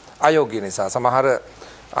දේවල් අයෝග්‍ය නිසා. සමහර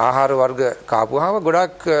ආහාර වර්ග කාපුවාම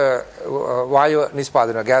ගොඩක් වායුව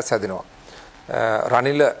නිෂ්පාදනය ගෑස් හැදෙනවා.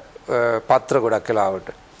 රනිල පත්‍ර ගොඩක් වෙලාවට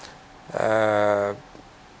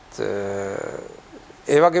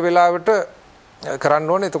ඒ වගේ වෙලාවට කරන්න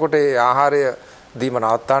ඕනේ. එතකොට ඒ ආහාරය දීම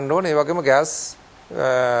නවත්තන්න ඕනේ. ඒ වගේම ගෑස්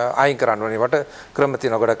අයින් කරන්න ඕනේ. වට ක්‍රම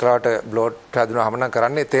තියෙනවා. ගොඩක් වෙලාවට බ්ලෝට් හැදුනහම නම්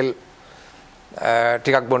කරන්නේ තෙල්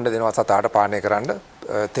ටිකක් බොන්න දෙනවා සතාට පානය කරන්න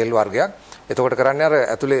තෙල් වර්ගයක්. එතකොට කරන්නේ අර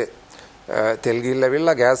ඇතුලේ තෙල් ගිල්ල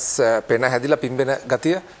ඇවිල්ලා ගෑස් පෙන හැදිලා පිම්බෙන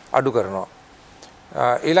ගතිය අඩු කරනවා.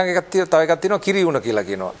 ඊළඟ එකක් තව එකක් තියෙනවා කිරි උණ කියලා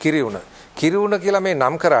කියනවා. කිරි උණ කියලා මේ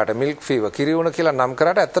නම් කරාට මිල්ක් ෆීවර් කිරි උණ කියලා නම්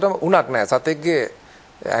කරාට ඇත්තටම උණක් නැහැ. සතෙක්ගේ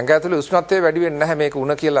ඇඟ ඇතුලේ උෂ්ණත්වය වැඩි වෙන්නේ නැහැ මේක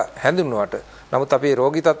උණ කියලා හැඳින්වුවාට. නමුත් අපි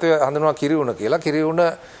රෝගී තත්ත්වය හඳුන්වනවා කිරි උණ කියලා. කිරි උණ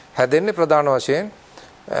හැදෙන්නේ ප්‍රධාන වශයෙන්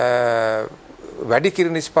වැඩි කිරි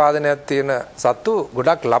නිෂ්පාදනයක් තියෙන සත්තු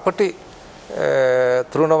ගොඩක් ලපටි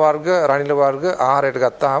තෘණ වර්ග, රනිල වර්ග ආහාරයට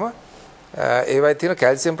ගත්තාම ඒවයි තියෙන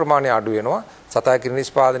කැල්සියම් ප්‍රමාණය අඩු වෙනවා. සතා කිරි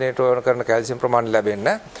නිෂ්පාදනයට ඕන කරන කැල්සියම් ප්‍රමාණය ලැබෙන්නේ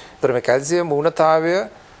නැහැ. ඒතර මේ කැල්සියම් ඌනතාවය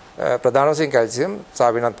ප්‍රධාන වශයෙන් කැල්සියම්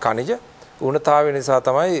සාවිනත් khනිජ ඌනතාවය නිසා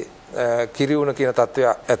තමයි කිරි උණ කියන තත්ත්වය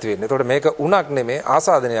ඇති වෙන්නේ. ඒතකොට මේක උණක් නෙමෙයි,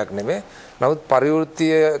 ආසාදනයක් නෙමෙයි. නමුත්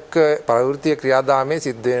පරිවෘත්තීය ක්‍රියාදාමයේ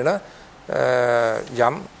සිද්ධ වෙන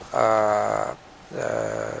යම්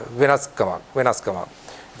වෙනස්කමක්.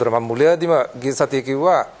 ඒතර මම මුලදීම ගිය සතියේ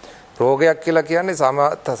කිව්වා රෝගයක් කියලා කියන්නේ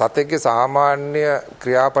සතෙක්ගේ සාමාන්‍ය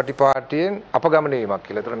ක්‍රියාපටිපාටියෙන් අපගමනය වීමක්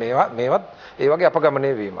කියලා. ඒතර මේවත් ඒ වගේ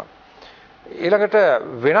අපගමනය වීමක්. ඊළඟට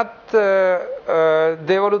වෙනත්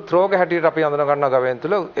දේවලුත් රෝග හැටියට අපි හඳුනා ගන්නවා ගවයන්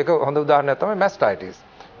තුළ. ඒක හොඳ උදාහරණයක් තමයි මැස්ටයිටිස්.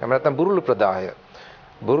 එහෙම නැත්නම් බුරුළු ප්‍රදාහය.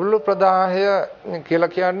 බුරුළු ප්‍රදාහය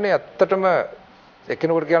කියලා කියන්නේ ඇත්තටම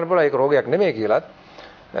එක්කෙනෙකුට කියන්න පුළුවන් ඒක රෝගයක් නෙමෙයි කියලාත්.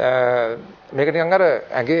 මේක නිකන් අර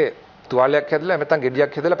ඇඟේ තුවාලයක් හැදලා නැත්නම්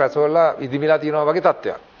ගෙඩියක් හැදලා පැසවලා ඉදිමිලා තියෙනවා වගේ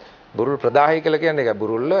තත්ත්වයක්. බුරුළු ප්‍රදාහය කියලා කියන්නේ ඒක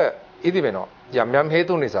බුරුල්ල ඉදි වෙනවා. යම්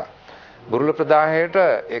හේතුන් නිසා. බුරුළු ප්‍රදාහයට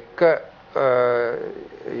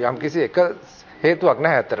යම්කිසි එක හේතුවක්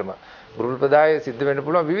නැහැ ඇත්තටම. බුරුල් ප්‍රදාහය සිද්ධ වෙන්න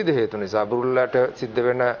පුළුවන් විවිධ හේතු නිසා. බුරුල්ලට සිද්ධ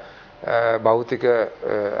වෙන භෞතික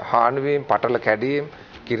හානි වීම, පටල කැඩීම්,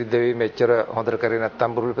 කිරිදවීම එච්චර හොඳට කරේ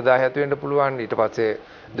නැත්නම් බුරුල් ප්‍රදාහය ඇති වෙන්න පුළුවන්. ඊට පස්සේ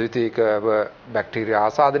ද්විතීයික බැක්ටීරියා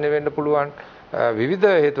ආසාදනය වෙන්න පුළුවන්. විවිධ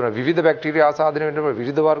හේතු විවිධ බැක්ටීරියා ආසාදනය වෙන්න පුළුවන්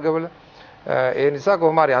විවිධ වර්ගවල. ඒ නිසා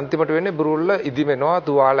කොහොම හරි අන්තිමට වෙන්නේ බුරුල්ල ඉදිමෙනවා,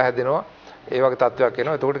 තුවාල හැදෙනවා. ඒ වගේ තත්ත්වයක්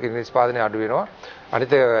එනවා. එතකොට කිරි නිෂ්පාදනය අඩු වෙනවා.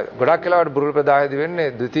 අනිත් ගොඩක් වෙලාවට බුරුල් ප්‍රදාහයේදී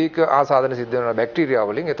වෙන්නේ ද්විතීයික ආසාදන සිද්ධ වෙන බැක්ටීරියා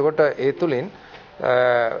වලින්. එතකොට ඒ තුලින්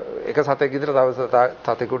එක සතෙක් විතර තව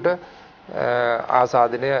සතෙකුට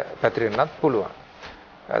ආසාදනය පැතිරෙන්නත් පුළුවන්.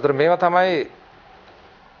 ඒතර මේවා තමයි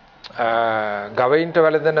ගවයින්ට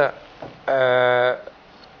වැළඳන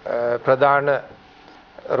ප්‍රධාන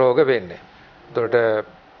රෝග වෙන්නේ. එතකොට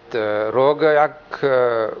රෝගයක්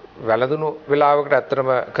වැළඳුණු වෙලාවකට ඇත්තටම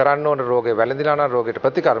කරන්න ඕන රෝගේ වැළඳිලා නම් රෝගයට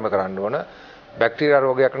ප්‍රතිකර්ම කරන්න ඕන. බැක්ටීරියා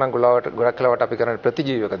රෝගයක් නම් ගොඩක් වෙලාවට අපි කරන්නේ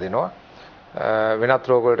ප්‍රතිජීවක දෙනවා. වෙනත්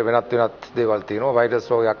රෝග වලට වෙනත් දේවල් තියෙනවා. වෛරස්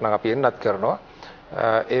රෝගයක් නම් අපි එන්නත් කරනවා.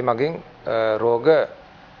 ඒ මගින් රෝග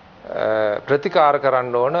ප්‍රතිකාර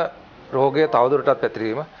කරන්න ඕන රෝගය තවදුරටත්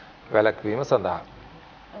පැතිරීම වැළැක්වීම සඳහා.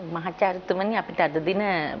 මහාචාර්යතුමනි අපිට අද දින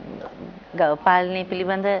ගව පාලනය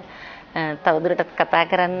පිළිබඳ තවදුරටත් කතා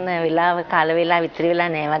කරන්න කාල වේලාව ඉතිරි වෙලා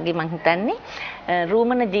නැහැ වගේ මං හිතන්නේ.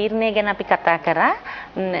 රූමන ජීර්ණය ගැන අපි කතා කරා.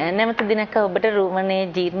 නැවත දිනක ඔබට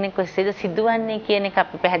රූමනයේ ජීර්ණය කොහේද සිදුවන්නේ කියන එක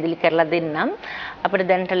අපි පැහැදිලි කරලා දෙන්නම්. අපිට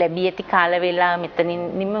දැනට ලැබී ඇති කාල වේලාව මෙතනින්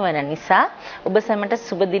නිම වන නිසා ඔබ සැමට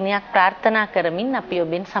සුබ දිනයක් ප්‍රාර්ථනා කරමින් අපි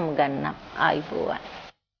ඔබෙන් සමුගන්නම්. ආයුබෝවන්.